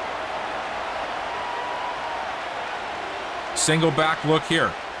 Single back look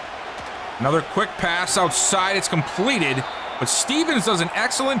here. Another quick pass outside, it's completed, but Stevens does an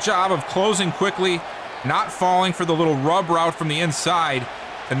excellent job of closing quickly, not falling for the little rub route from the inside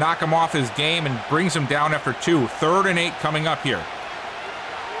to knock him off his game and brings him down after 2. 3rd and 8 coming up here.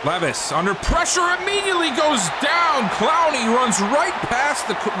 Levis, under pressure, immediately goes down. Clowney runs right past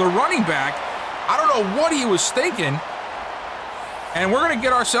the running back. I don't know what he was thinking. And we're going to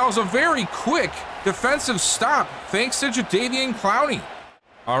get ourselves a very quick defensive stop, thanks to Jadeveon Clowney.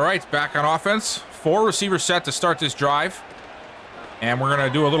 All right, back on offense. 4 receivers set to start this drive. And we're going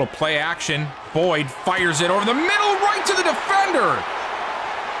to do a little play action. Boyd fires it over the middle, right to the defender.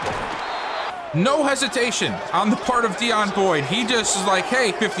 No hesitation on the part of Deon Boyd. He just is like,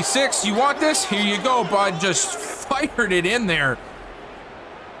 hey, 56, you want this? Here you go, bud. Just fired it in there.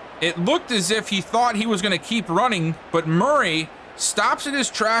 It looked as if he thought he was going to keep running, but Murray stops in his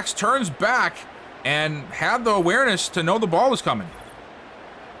tracks, turns back, and had the awareness to know the ball was coming.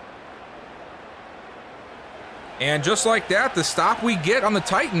 And just like that, the stop we get on the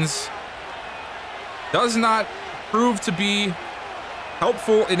Titans does not prove to be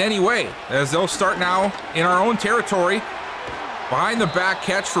helpful in any way, as they'll start now in our own territory. Behind the back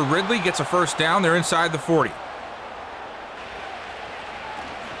catch for Ridley, gets a first down. They're inside the 40.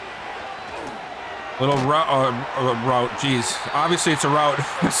 Little route, geez. Obviously it's a route.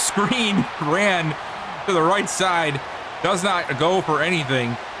 The screen ran to the right side. Does not go for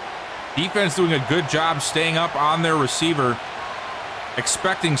anything. Defense doing a good job staying up on their receiver,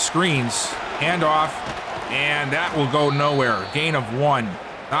 expecting screens. Handoff. And that will go nowhere. Gain of 1.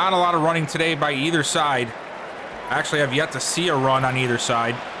 Not a lot of running today by either side. Actually, I've yet to see a run on either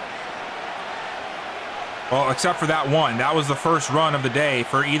side. Well, except for that one. That was the first run of the day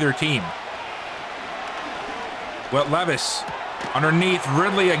for either team. Well, Levis underneath.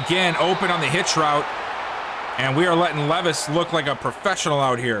 Ridley again open on the hitch route. And we are letting Levis look like a professional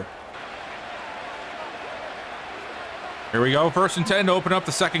out here. Here we go, 1st and 10 to open up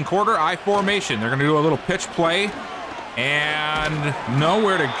the second quarter. I formation. They're going to do a little pitch play. And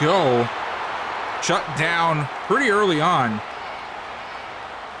nowhere to go. Shut down pretty early on.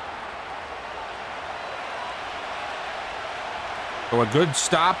 So a good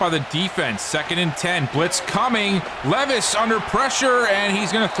stop by the defense. 2nd and 10. Blitz coming. Levis under pressure, and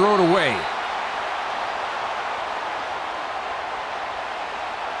he's going to throw it away.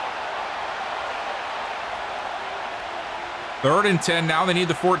 Third and 10 now. They need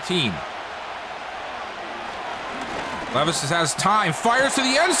the 14. Levis has time. Fires to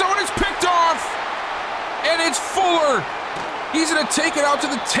the end zone. It's picked off. And it's Fuller. He's going to take it out to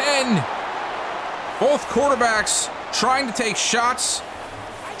the 10. Both quarterbacks trying to take shots,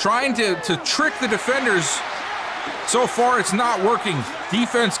 trying to trick the defenders. So far, it's not working.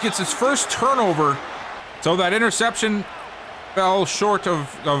 Defense gets its first turnover. So that interception fell short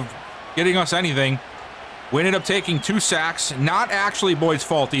of getting us anything. We ended up taking 2 sacks. Not actually Boyd's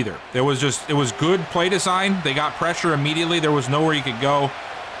fault either. It was good play design. They got pressure immediately. There was nowhere you could go.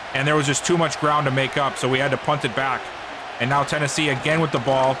 And there was just too much ground to make up, so we had to punt it back. And now Tennessee again with the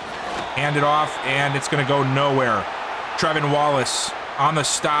ball. Hand it off, and it's going to go nowhere. Trevin Wallace on the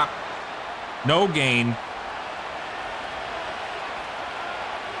stop. No gain.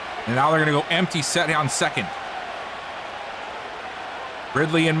 And now they're going to go empty set on 2nd.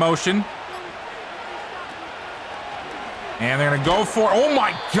 Ridley in motion. And they're going to go for, oh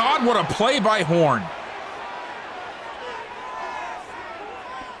my God, what a play by Horn.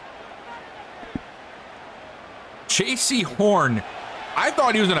 J.C. Horn, I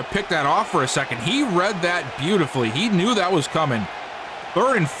thought he was going to pick that off for a second. He read that beautifully. He knew that was coming.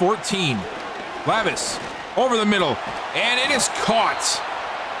 3rd and 14. Levis over the middle, and it is caught.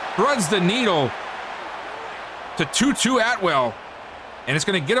 Threads the needle to 2-2 Atwell, and it's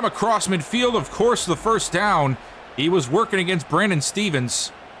going to get him across midfield, of course, the first down. He was working against Brandon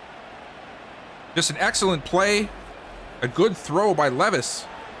Stevens. Just an excellent play, a good throw by Levis.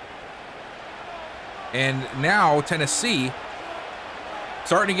 And now Tennessee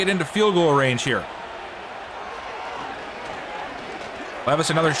starting to get into field goal range here. Levis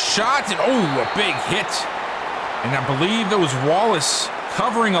another shot, and oh, a big hit. And I believe that was Wallace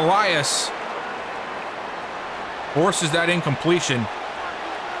covering Elias. Forces that incompletion.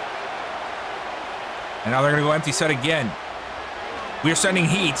 And now they're going to go empty set again. We are sending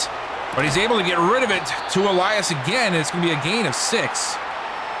heat, but he's able to get rid of it to Elias again. It's going to be a gain of 6.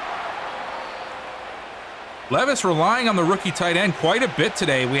 Levis relying on the rookie tight end quite a bit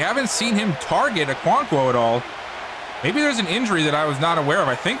today. We haven't seen him target Okonkwo at all. Maybe there's an injury that I was not aware of.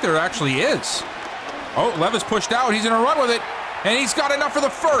 I think there actually is. Oh, Levis pushed out. He's going to run with it, and he's got enough for the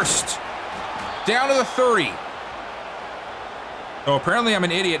first. Down to the 30. So apparently I'm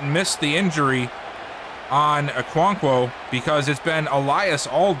an idiot and missed the injury on Okonkwo because it's been Elias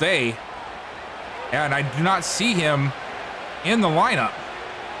all day, and I do not see him in the lineup.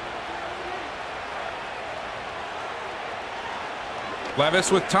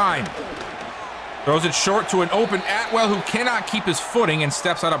 Levis with time. Throws it short to an open Atwell, who cannot keep his footing and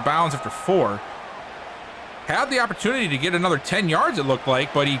steps out of bounds after 4. Had the opportunity to get another 10 yards, it looked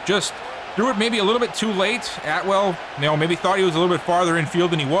like, but he just threw it maybe a little bit too late. Atwell, maybe thought he was a little bit farther infield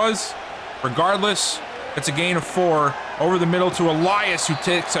than he was. Regardless, it's a gain of 4 over the middle to Elias, who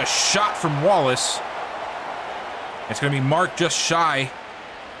takes a shot from Wallace. It's going to be marked just shy.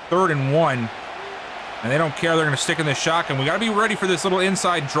 3rd and 1. And they don't care. They're going to stick in this shotgun. We got to be ready for this little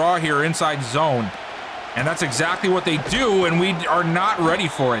inside draw here, inside zone. And that's exactly what they do, and we are not ready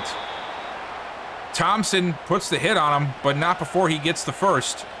for it. Thompson puts the hit on him, but not before he gets the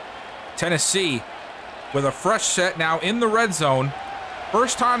first. Tennessee with a fresh set now in the red zone.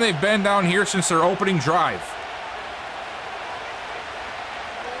 First time they've been down here since their opening drive.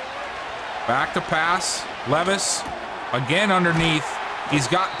 Back to pass. Levis again underneath. He's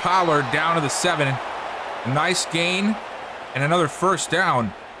got Pollard down to the 7. Nice gain and another first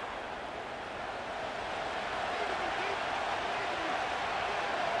down.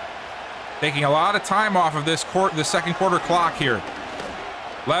 Taking a lot of time off of this the second quarter clock here.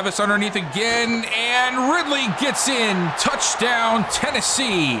 Levis underneath again, and Ridley gets in. Touchdown,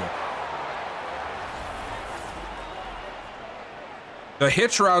 Tennessee. The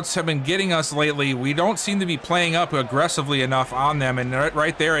hitch routes have been getting us lately. We don't seem to be playing up aggressively enough on them, and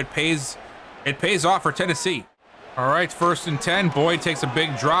right there it pays off for Tennessee. All right, 1st and 10. Boyd takes a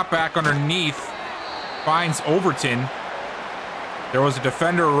big drop back underneath. Finds Overton. There was a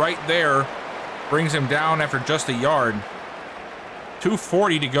defender right there. Brings him down after just a yard.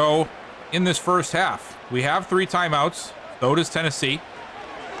 2:40 to go in this first half. We have 3 timeouts. So does Tennessee.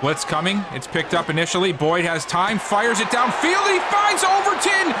 Blitz coming. It's picked up initially. Boyd has time. Fires it downfield. He finds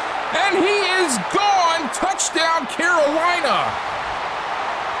Overton. And he is gone. Touchdown, Carolina.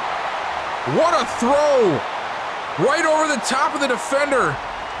 What a throw. Right over the top of the defender.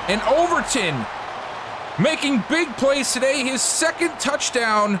 And Overton making big plays today. His 2nd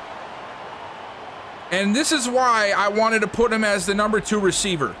touchdown. And this is why I wanted to put him as the number 2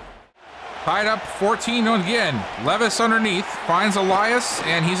 receiver. Tied up 14 again. Levis underneath. Finds Elias.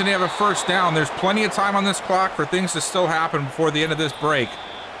 And he's going to have a first down. There's plenty of time on this clock for things to still happen before the end of this break.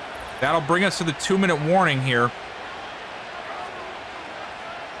 That'll bring us to the 2-minute warning here.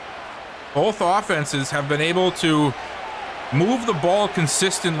 Both offenses have been able to move the ball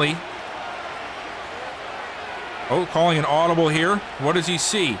consistently. Oh, calling an audible here. What does he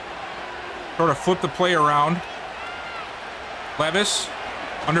see? Sort of flip the play around. Levis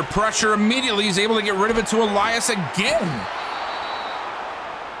under pressure immediately. He's able to get rid of it to Elias again.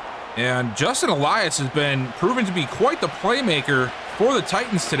 And Justin Elias has been proven to be quite the playmaker for the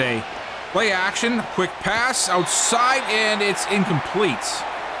Titans today. Play action, quick pass outside, and it's incomplete.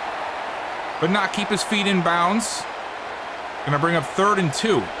 But not keep his feet in bounds. Gonna bring up 3rd and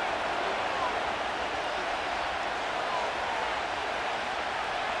 2.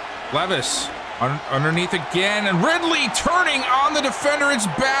 Levis underneath again, and Ridley turning on the defender. It's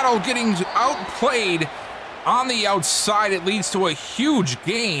Battle getting outplayed on the outside. It leads to a huge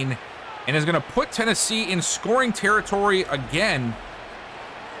gain and is going to put Tennessee in scoring territory again.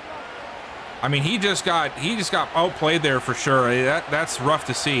 I mean, he just got outplayed there for sure. That's rough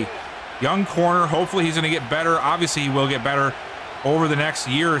to see. Young corner. Hopefully he's going to get better. Obviously he will get better over the next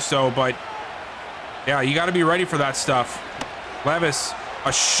year or so, but yeah, you got to be ready for that stuff. Levis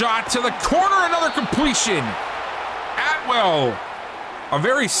A shot to the corner, another completion. Atwell, a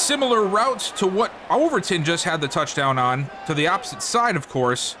very similar route to what Overton just had the touchdown on, to the opposite side, of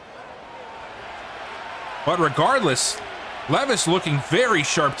course. But regardless, Levis looking very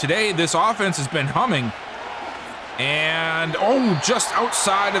sharp today. This offense has been humming. And, oh, just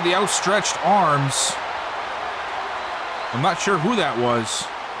outside of the outstretched arms. I'm not sure who that was.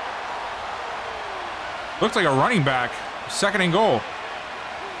 Looked like a running back. 2nd and goal.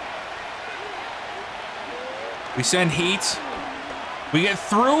 We send heat. We get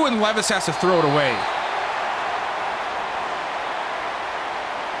through, and Levis has to throw it away.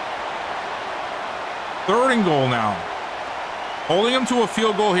 Third and goal now. Holding him to a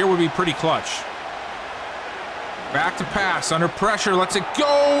field goal here would be pretty clutch. Back to pass, under pressure, lets it go,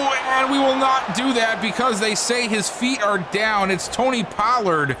 and we will not do that because they say his feet are down. It's Tony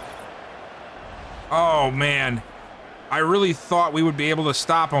Pollard. Oh, man. I really thought we would be able to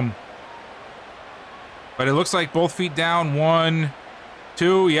stop him. But it looks like both feet down. 1,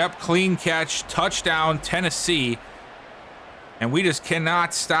 2, yep, clean catch, touchdown, Tennessee. And we just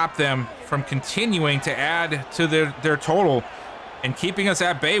cannot stop them from continuing to add to their total and keeping us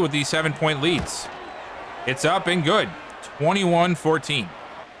at bay with these 7-point leads. It's up and good, 21-14.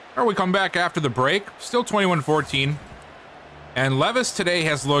 Or we come back after the break, still 21-14. And Levis today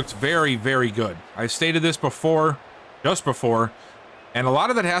has looked very, very good. I've stated this before, just before, and a lot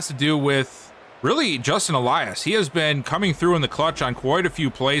of that has to do with really Justin Elias. He has been coming through in the clutch on quite a few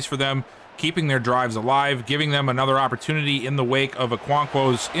plays for them, keeping their drives alive, giving them another opportunity in the wake of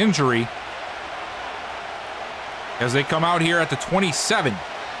Okonkwo's injury. As they come out here at the 27,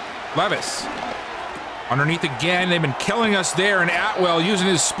 Levis. Underneath again, they've been killing us there, and Atwell using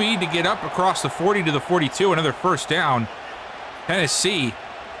his speed to get up across the 40 to the 42, another first down. Tennessee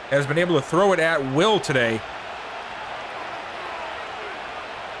has been able to throw it at will today.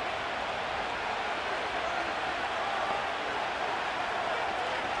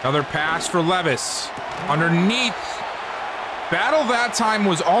 Another pass for Levis. Underneath. Battle that time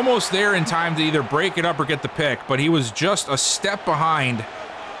was almost there in time to either break it up or get the pick, but he was just a step behind,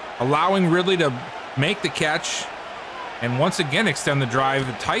 allowing Ridley to make the catch and once again extend the drive.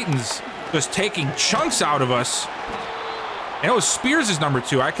 The Titans just taking chunks out of us. And it was Spears' number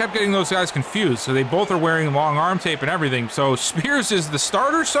 2. I kept getting those guys confused. So they both are wearing long arm tape and everything. So Spears is the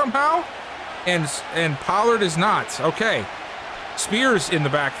starter somehow, and Pollard is not. Okay. Spears in the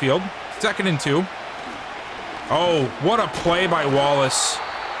backfield. 2nd and 2. Oh, what a play by Wallace.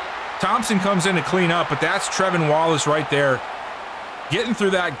 Thompson comes in to clean up, but that's Trevin Wallace right there. Getting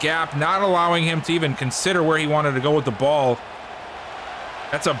through that gap, not allowing him to even consider where he wanted to go with the ball.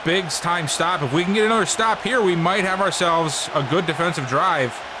 That's a big time stop. If we can get another stop here, we might have ourselves a good defensive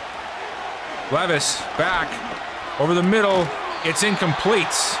drive. Levis back over the middle. It's incomplete.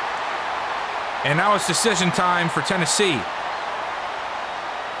 And now it's decision time for Tennessee.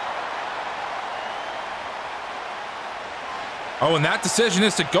 Oh, and that decision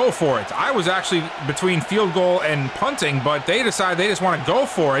is to go for it. I was actually between field goal and punting, but they decided they just want to go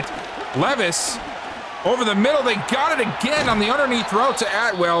for it. Levis over the middle. They got it again on the underneath route to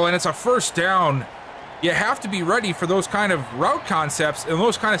Atwell, and it's a first down. You have to be ready for those kind of route concepts in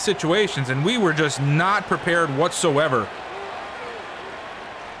those kind of situations, and we were just not prepared whatsoever.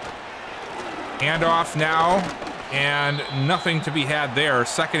 Handoff now, and nothing to be had there.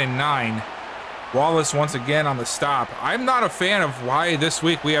 2nd and 9. Wallace once again on the stop. I'm not a fan of why this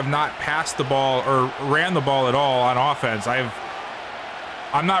week we have not passed the ball or ran the ball at all on offense.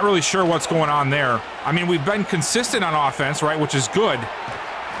 I'm not really sure what's going on there. I mean, we've been consistent on offense, right, which is good.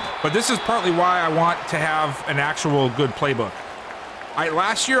 But this is partly why I want to have an actual good playbook.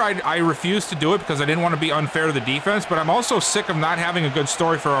 Last year, I refused to do it because I didn't want to be unfair to the defense, but I'm also sick of not having a good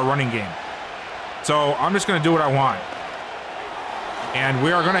story for our running game. So I'm just going to do what I want. And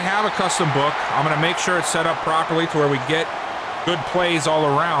we are going to have a custom book. I'm going to make sure it's set up properly to where we get good plays all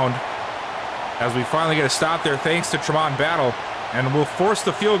around as we finally get a stop there thanks to Tremont Battle. And we'll force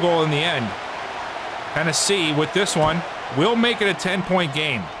the field goal in the end. Tennessee, with this one, will make it a 10-point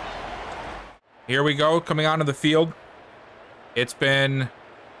game. Here we go, coming onto the field. It's been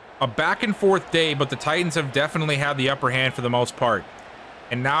a back-and-forth day, but the Titans have definitely had the upper hand for the most part.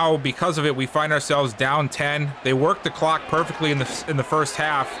 And now, because of it, we find ourselves down 10. They worked the clock perfectly in the first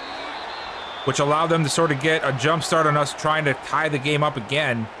half, which allowed them to sort of get a jump start on us trying to tie the game up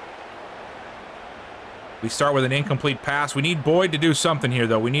again. We start with an incomplete pass. We need Boyd to do something here,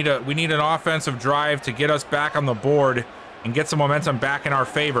 though. We need an offensive drive to get us back on the board and get some momentum back in our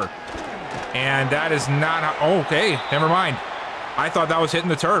favor. And that is not... Oh, okay, never mind. I thought that was hitting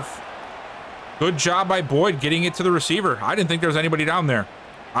the turf. Good job by Boyd getting it to the receiver. I didn't think there was anybody down there.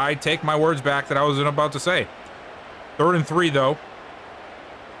 I take my words back that I was about to say. 3rd and 3, though.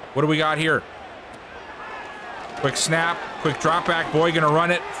 What do we got here? Quick snap, quick drop back. Boyd gonna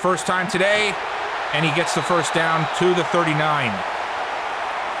run it. First time today, and he gets the first down to the 39.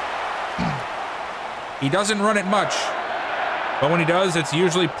 He doesn't run it much, but when he does, it's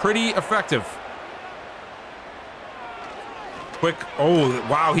usually pretty effective. Quick, oh,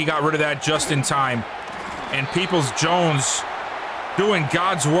 wow, he got rid of that just in time. And Peoples-Jones doing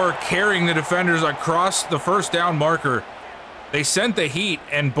God's work, carrying the defenders across the first down marker. They sent the heat,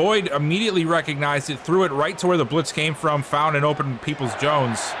 and Boyd immediately recognized it, threw it right to where the blitz came from, found an open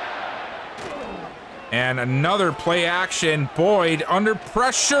Peoples-Jones. And another play action. Boyd under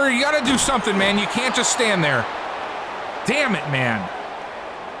pressure. You got to do something, man. You can't just stand there. Damn it, man.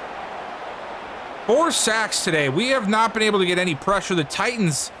 4 sacks today. We have not been able to get any pressure. The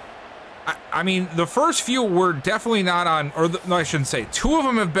Titans, I mean, the first few were definitely not on, or no, I shouldn't say. 2 of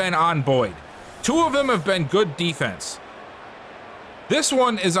them have been on Boyd. 2 of them have been good defense. This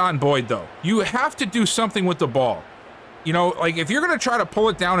one is on Boyd, though. You have to do something with the ball. You know, like, if you're going to try to pull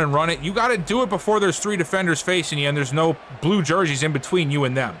it down and run it, you got to do it before there's 3 defenders facing you and there's no blue jerseys in between you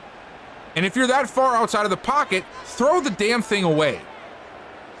and them. And if you're that far outside of the pocket, throw the damn thing away.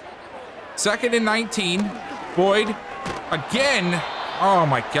 2nd and 19. Boyd, again. Oh,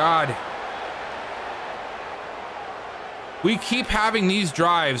 my God. We keep having these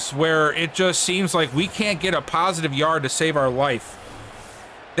drives where it just seems like we can't get a positive yard to save our life.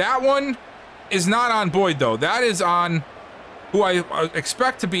 That one is not on Boyd, though. That is on who I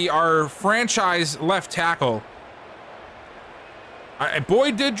expect to be our franchise left tackle.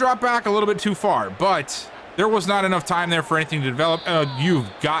 Boyd did drop back a little bit too far, but there was not enough time there for anything to develop. You've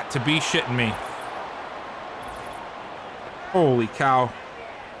got to be shitting me. Holy cow.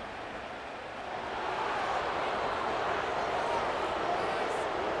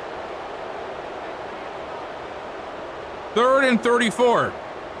 Third and 34.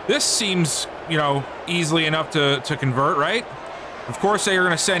 This seems, you know, easily enough to convert, right? Of course, they are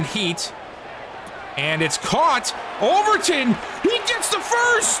going to send heat. And it's caught. Overton, he gets the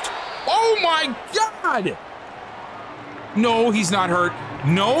first. Oh, my God. No, he's not hurt.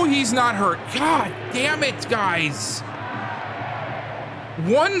 No, he's not hurt. God damn it, guys.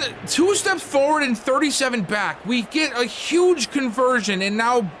 2 steps forward and 37 back. We get a huge conversion, and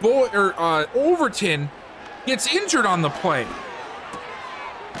now Overton gets injured on the play.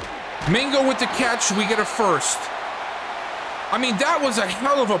 Mingo with the catch, we get a first. I mean, that was a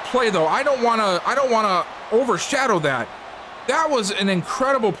hell of a play, though. I don't wanna overshadow that. That was an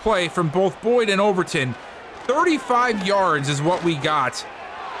incredible play from both Boyd and Overton. 35 yards is what we got.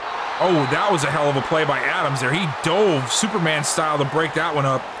 Oh, that was a hell of a play by Adams there. He dove Superman style to break that one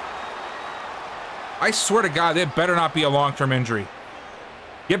up. I swear to God, that better not be a long-term injury.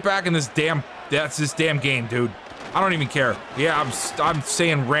 Get back in this damn game, dude. I don't even care. Yeah, I'm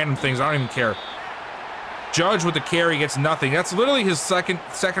saying random things. I don't even care. Judge with the carry gets nothing. That's literally his second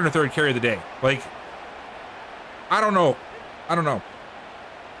or third carry of the day. Like, I don't know.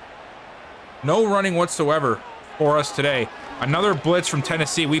 No running whatsoever for us today. Another blitz from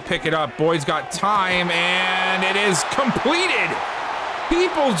Tennessee. We pick it up. Boyd's got time, and it is completed.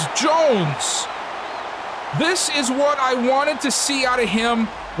 Peoples-Jones. This is what I wanted to see out of him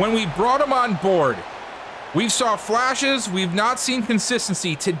when we brought him on board. We've saw flashes. We've not seen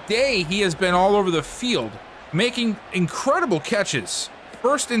consistency. Today, he has been all over the field, making incredible catches.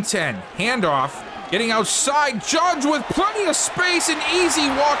 1st and 10. Handoff. Getting outside. Judge with plenty of space. An easy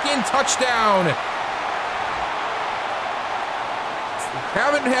walk-in touchdown.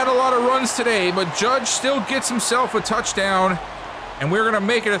 Haven't had a lot of runs today, but Judge still gets himself a touchdown. And we're going to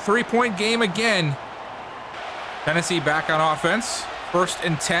make it a 3-point game again. Tennessee back on offense. 1st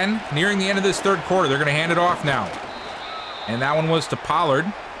and 10, nearing the end of this 3rd quarter. They're going to hand it off now. And that one was to Pollard.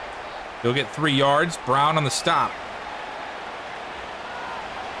 He'll get 3 yards. Brown on the stop.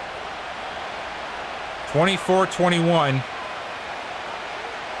 24-21.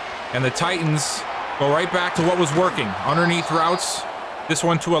 And the Titans go right back to what was working. Underneath routes. This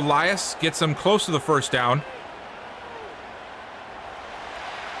one to Elias. Gets them close to the first down.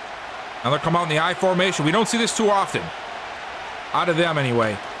 Now they'll come out in the I formation. We don't see this too often. Out of them,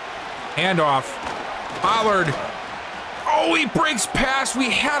 anyway. Handoff. Pollard. Oh, he breaks past. We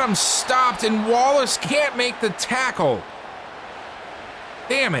had him stopped, and Wallace can't make the tackle.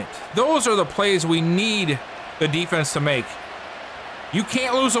 Damn it. Those are the plays we need the defense to make. You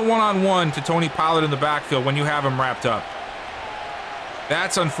can't lose a one-on-one to Tony Pollard in the backfield when you have him wrapped up.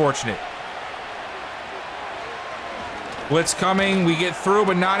 That's unfortunate. Blitz coming. We get through,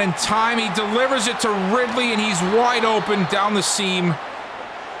 but not in time. He delivers it to Ridley, and he's wide open down the seam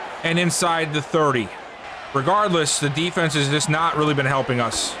and inside the 30. Regardless, the defense has just not really been helping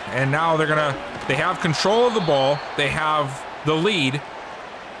us. And now they have control of the ball. They have the lead.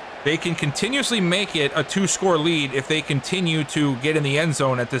 They can continuously make it a 2-score lead if they continue to get in the end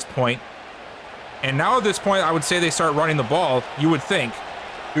zone at this point. And now at this point, I would say they start running the ball, you would think,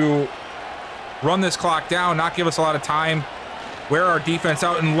 to run this clock down, not give us a lot of time, wear our defense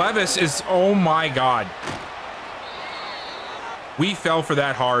out. And Levis is, oh my God. We fell for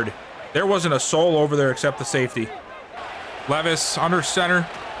that hard. There wasn't a soul over there except the safety. Levis under center.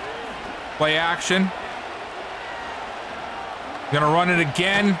 Play action. Gonna run it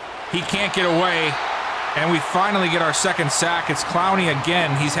again. He can't get away. And we finally get our second sack. It's Clowney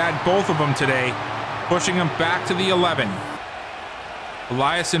again. He's had both of them today, pushing him back to the 11.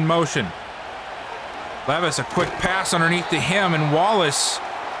 Elias in motion. Levis, a quick pass underneath to him, and Wallace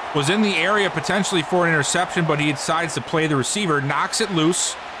was in the area potentially for an interception, but he decides to play the receiver, knocks it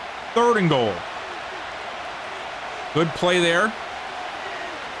loose. 3rd and goal. Good play there.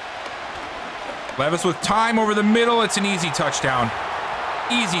 Levis with time over the middle. It's an easy touchdown.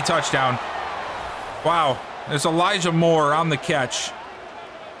 Easy touchdown. Wow. There's Elijah Moore on the catch.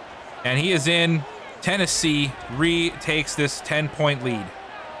 And he is in. Tennessee retakes this 10-point lead.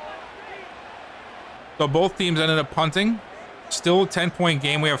 So both teams ended up punting. Still a 10-point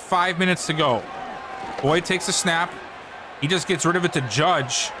game. We have 5 minutes to go. Boyd takes a snap. He just gets rid of it to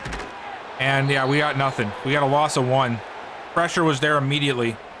Judge. And yeah, we got nothing. We got a loss of 1. Pressure was there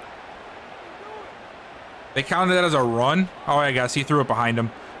immediately. They counted that as a run. Oh, I guess he threw it behind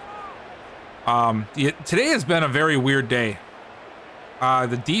him. Today has been a very weird day.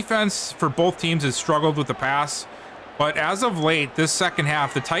 The defense for both teams has struggled with the pass. But as of late, this second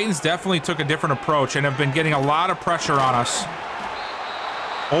half, the Titans definitely took a different approach and have been getting a lot of pressure on us.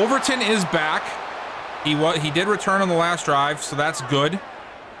 Overton is back. He did return on the last drive, so that's good.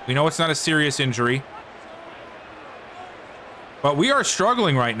 We know it's not a serious injury. But we are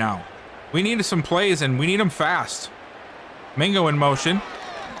struggling right now. We need some plays, and we need them fast. Mingo in motion.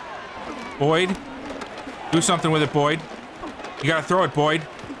 Boyd. Do something with it, Boyd. You got to throw it, Boyd.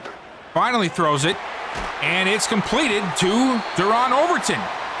 Finally throws it. And it's completed to Deron Overton.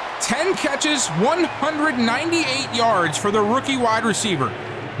 10 catches, 198 yards for the rookie wide receiver.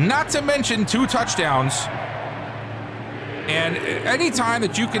 Not to mention 2 touchdowns. And anytime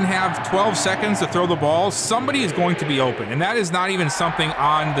that you can have 12 seconds to throw the ball, somebody is going to be open. And that is not even something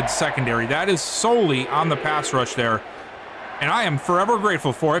on the secondary. That is solely on the pass rush there. And I am forever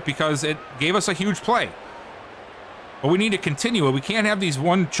grateful for it because it gave us a huge play. But we need to continue it. We can't have these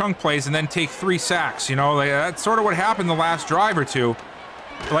one chunk plays and then take 3 sacks. You know, that's sort of what happened the last drive or two.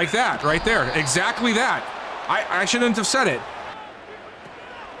 Like that, right there. Exactly that. I shouldn't have said it.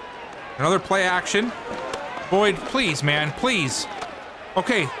 Another play action. Boyd, please, man, please.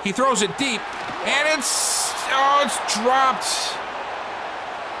 Okay, he throws it deep, and it's dropped.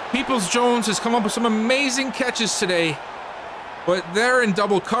 Peoples-Jones has come up with some amazing catches today, but they're in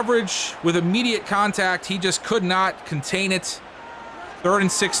double coverage with immediate contact. He just could not contain it. 3rd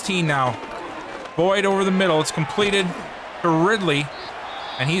and 16 now. Boyd over the middle. It's completed to Ridley,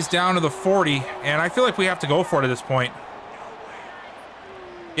 and he's down to the 40, and I feel like we have to go for it at this point.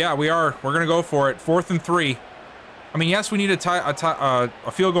 Yeah, we are. We're going to go for it. 4th and 3. I mean, yes, we need a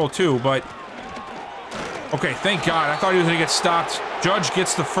field goal too, but... Okay, thank God. I thought he was going to get stopped. Judge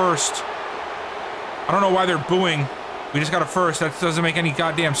gets the first. I don't know why they're booing. We just got a first. That doesn't make any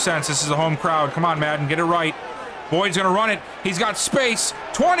goddamn sense. This is a home crowd. Come on, Madden. Get it right. Boyd's going to run it. He's got space.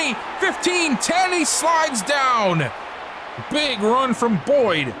 20, 15, 10. He slides down. Big run from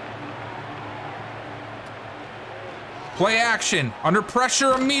Boyd. Play action, under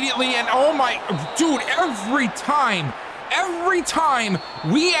pressure immediately, and oh my, dude, every time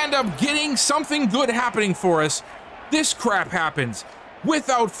we end up getting something good happening for us, this crap happens,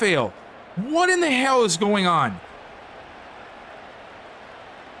 without fail. What in the hell is going on?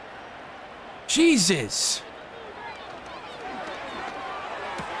 Jesus.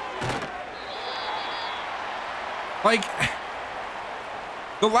 Like...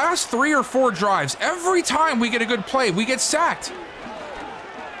 The last 3 or 4 drives, every time we get a good play, we get sacked.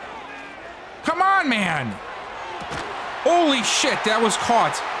 Come on, man. Holy shit, that was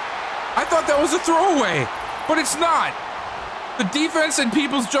caught. I thought that was a throwaway, but it's not. The defense and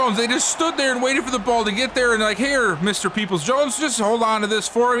Peoples-Jones, they just stood there and waited for the ball to get there and like, here, Mr. Peoples-Jones, just hold on to this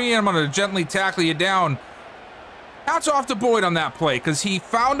for me and I'm going to gently tackle you down. Hats off to Boyd on that play because he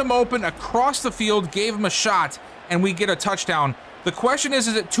found him open across the field, gave him a shot, and we get a touchdown. The question is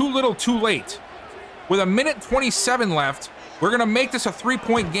it too little, too late? with a minute 27 left. We're going to make this a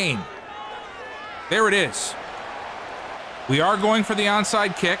 3-point game. There it is. We are going for the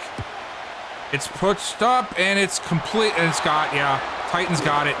onside kick. It's pushed up, and it's complete, and it's got, yeah, Titans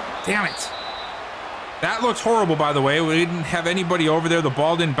got it. Damn it. That looks horrible, by the way. We didn't have anybody over there. The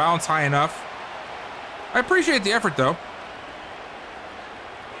ball didn't bounce high enough. I appreciate the effort, though.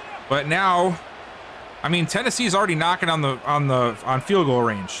 But now, I mean, Tennessee's already knocking on field goal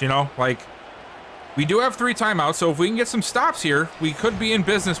range, you know? Like, we do have 3 timeouts, so if we can get some stops here, we could be in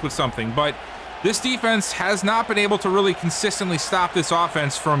business with something. But this defense has not been able to really consistently stop this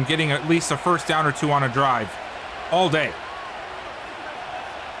offense from getting at least a first down or 2 on a drive all day.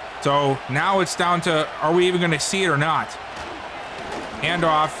 So now it's down to, are we even going to see it or not?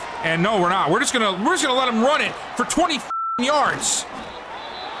 Handoff, and no, we're not. We're just gonna let him run it for 20 yards.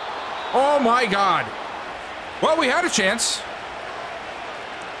 Oh my God. Well, we had a chance.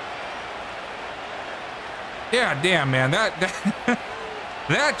 Yeah, damn, man, that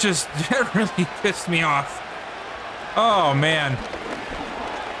really pissed me off. Oh man.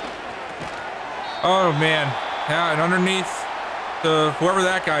 Oh man. Yeah, and underneath whoever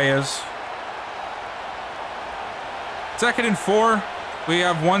that guy is. 2nd and 4. We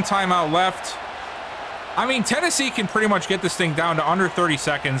have 1 timeout left. I mean, Tennessee can pretty much get this thing down to under 30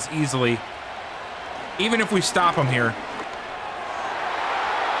 seconds easily, even if we stop them here.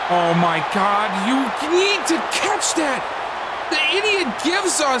 Oh my God, you need to catch that. The idiot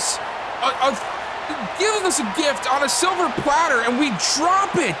gives us a gift on a silver platter and we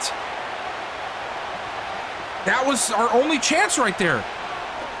drop it. That was our only chance right there.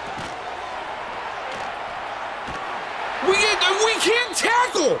 We can't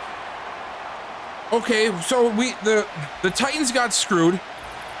tackle. Okay, so the Titans got screwed.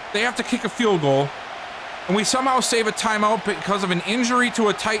 They have to kick a field goal. And we somehow save a timeout because of an injury to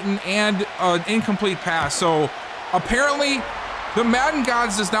a Titan and an incomplete pass. So apparently the Madden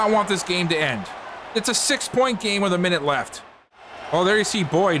gods does not want this game to end. It's a 6-point game with a minute left. Oh, there you see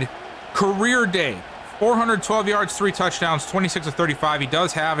Boyd. Career day. 412 yards, 3 touchdowns, 26 of 35. He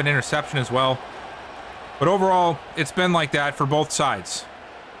does have an interception as well. But overall, it's been like that for both sides.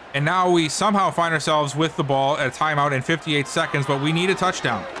 And now we somehow find ourselves with the ball at a timeout in 58 seconds, but we need a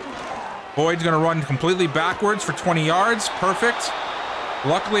touchdown. Boyd's going to run completely backwards for 20 yards. Perfect.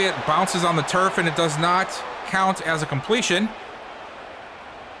 Luckily, it bounces on the turf, and it does not count as a completion.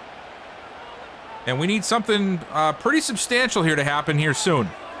 And we need something pretty substantial here to happen here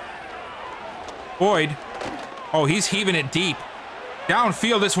soon. Boyd. Oh, he's heaving it deep.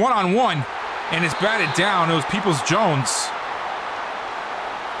 Downfield, it's one-on-one, and it's batted down. It was Peoples-Jones.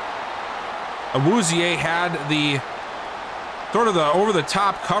 Awuzie had the sort of the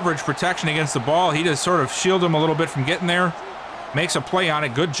over-the-top coverage protection against the ball. He just sort of shielded him a little bit from getting there. Makes a play on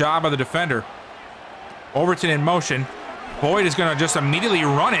it. Good job by the defender. Overton in motion. Boyd is going to just immediately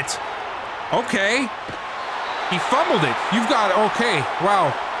run it. Okay. He fumbled it. You've got, okay,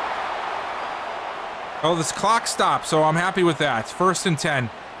 wow. Oh, this clock stopped, so I'm happy with that. 1st and 10.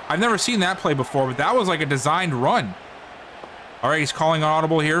 I've never seen that play before, but that was like a designed run. All right, he's calling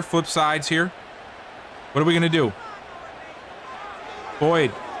audible here. Flip sides here. What are we going to do?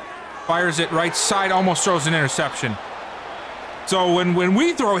 Boyd fires it right side, almost throws an interception. So when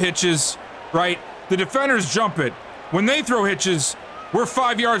we throw hitches, right, the defenders jump it. When they throw hitches, we're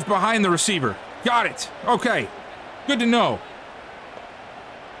 5 yards behind the receiver. Got it. Okay. Good to know.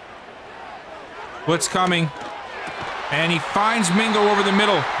 Blitz coming. And he finds Mingo over the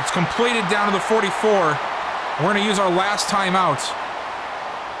middle. It's completed down to the 44. We're going to use our last timeout.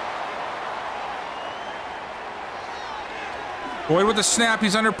 Boyd with the snap.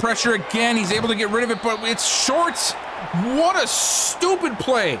 He's under pressure again. He's able to get rid of it, but it's short. What a stupid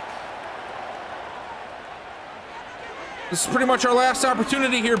play. This is pretty much our last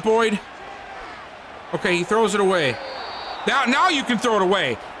opportunity here, Boyd. Okay, he throws it away. Now you can throw it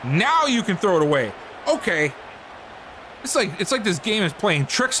away. Now you can throw it away. Okay. It's like this game is playing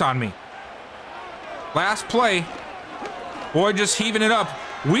tricks on me. Last play. Boyd just heaving it up.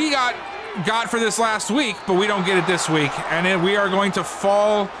 We got for this last week, but we don't get it this week. And then we are going to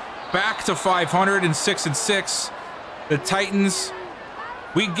fall back to 500 and 6-6. The Titans,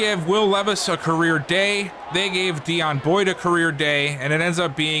 we give Will Levis a career day. They gave Deon Boyd a career day, and it ends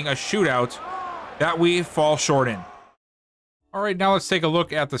up being a shootout that we fall short in. All right, now let's take a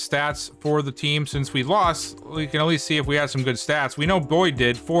look at the stats for the team. Since we lost, we can at least see if we had some good stats. We know Boyd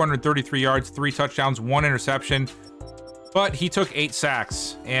did 433 yards, 3 touchdowns, 1 interception, but he took 8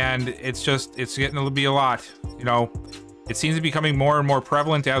 sacks, and it's getting to be a lot. You know, it seems to be becoming more and more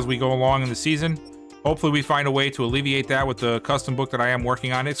prevalent as we go along in the season. Hopefully we find a way to alleviate that with the custom book that I am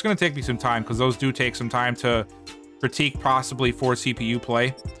working on. It's going to take me some time because those do take some time to critique possibly for CPU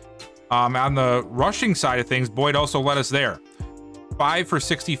play. On the rushing side of things, Boyd also led us there. 5 for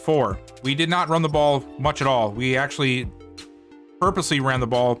 64. We did not run the ball much at all. We actually purposely ran the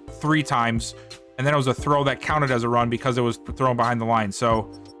ball 3 times, and then it was a throw that counted as a run because it was thrown behind the line.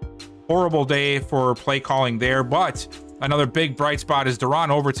 So horrible day for play calling there, but another big bright spot is Deron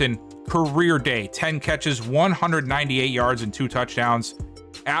Overton. Career day, 10 catches, 198 yards, and 2 touchdowns.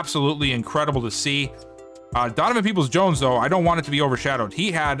 Absolutely incredible to see. Donovan Peoples-Jones, though, I don't want it to be overshadowed.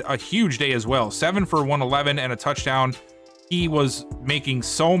 He had a huge day as well. 7 for 111 and a touchdown. He was making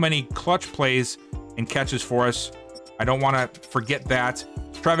so many clutch plays and catches for us. I don't want to forget that.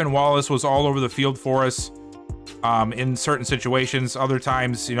 Trevin Wallace was all over the field for us in certain situations. Other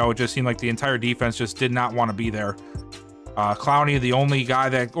times, you know, it just seemed like the entire defense just did not want to be there. Clowney, the only guy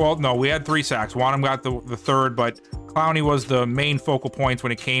that, well, no, we had 3 sacks. Wanham got the third, but Clowney was the main focal point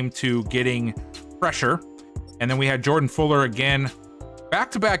when it came to getting pressure. And then we had Jordan Fuller again,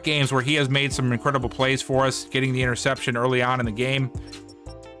 back-to-back games where he has made some incredible plays for us, getting the interception early on in the game.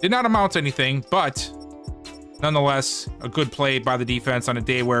 Did not amount to anything, but nonetheless, a good play by the defense on a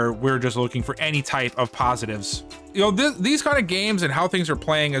day where we're just looking for any type of positives. You know, these kind of games and how things are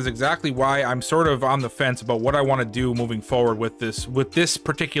playing is exactly why I'm sort of on the fence about what I want to do moving forward with this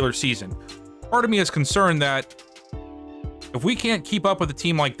particular season. Part of me is concerned that if we can't keep up with a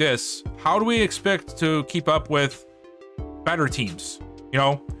team like this, how do we expect to keep up with better teams? You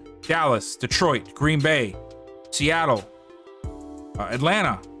know, Dallas, Detroit, Green Bay, Seattle,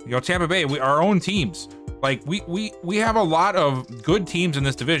 Atlanta, you know, Tampa Bay, our own teams. Like, we have a lot of good teams in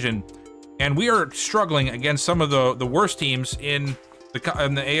this division, and we are struggling against some of the worst teams in the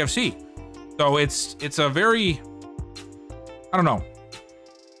AFC. So it's a very, I don't know.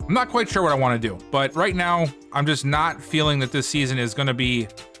 I'm not quite sure what I want to do, but right now I'm just not feeling that this season is going to be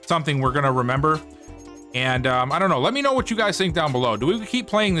something we're going to remember. And I don't know. Let me know what you guys think down below. Do we keep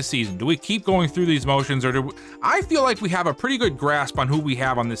playing this season? Do we keep going through these motions, or I feel like we have a pretty good grasp on who we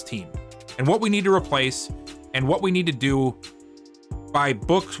have on this team and what we need to replace and what we need to do by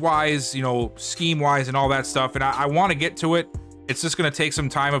books wise, you know, scheme wise and all that stuff. And I want to get to it. It's just going to take some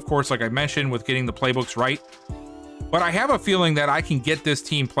time, of course, like I mentioned, with getting the playbooks right. But I have a feeling that I can get this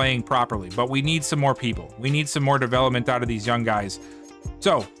team playing properly, but we need some more people. We need some more development out of these young guys.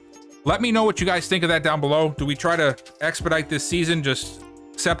 So let me know what you guys think of that down below. Do we try to expedite this season, just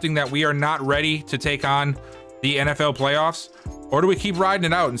accepting that we are not ready to take on the NFL playoffs? Or do we keep riding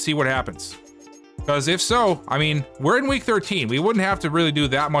it out and see what happens? Because if so, I mean, we're in week 13. We wouldn't have to really do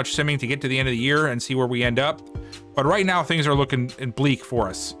that much simming to get to the end of the year and see where we end up. But right now, things are looking bleak for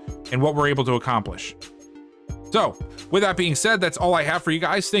us and what we're able to accomplish. So, with that being said, that's all I have for you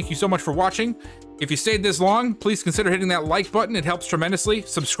guys. Thank you so much for watching. If you stayed this long, please consider hitting that like button. It helps tremendously.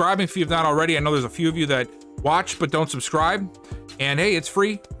 Subscribing if you've not already. I know there's a few of you that watch but don't subscribe. And hey, it's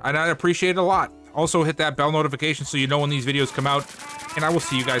free, and I'd appreciate it a lot. Also, hit that bell notification so you know when these videos come out, and I will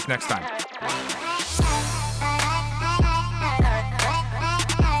see you guys next time.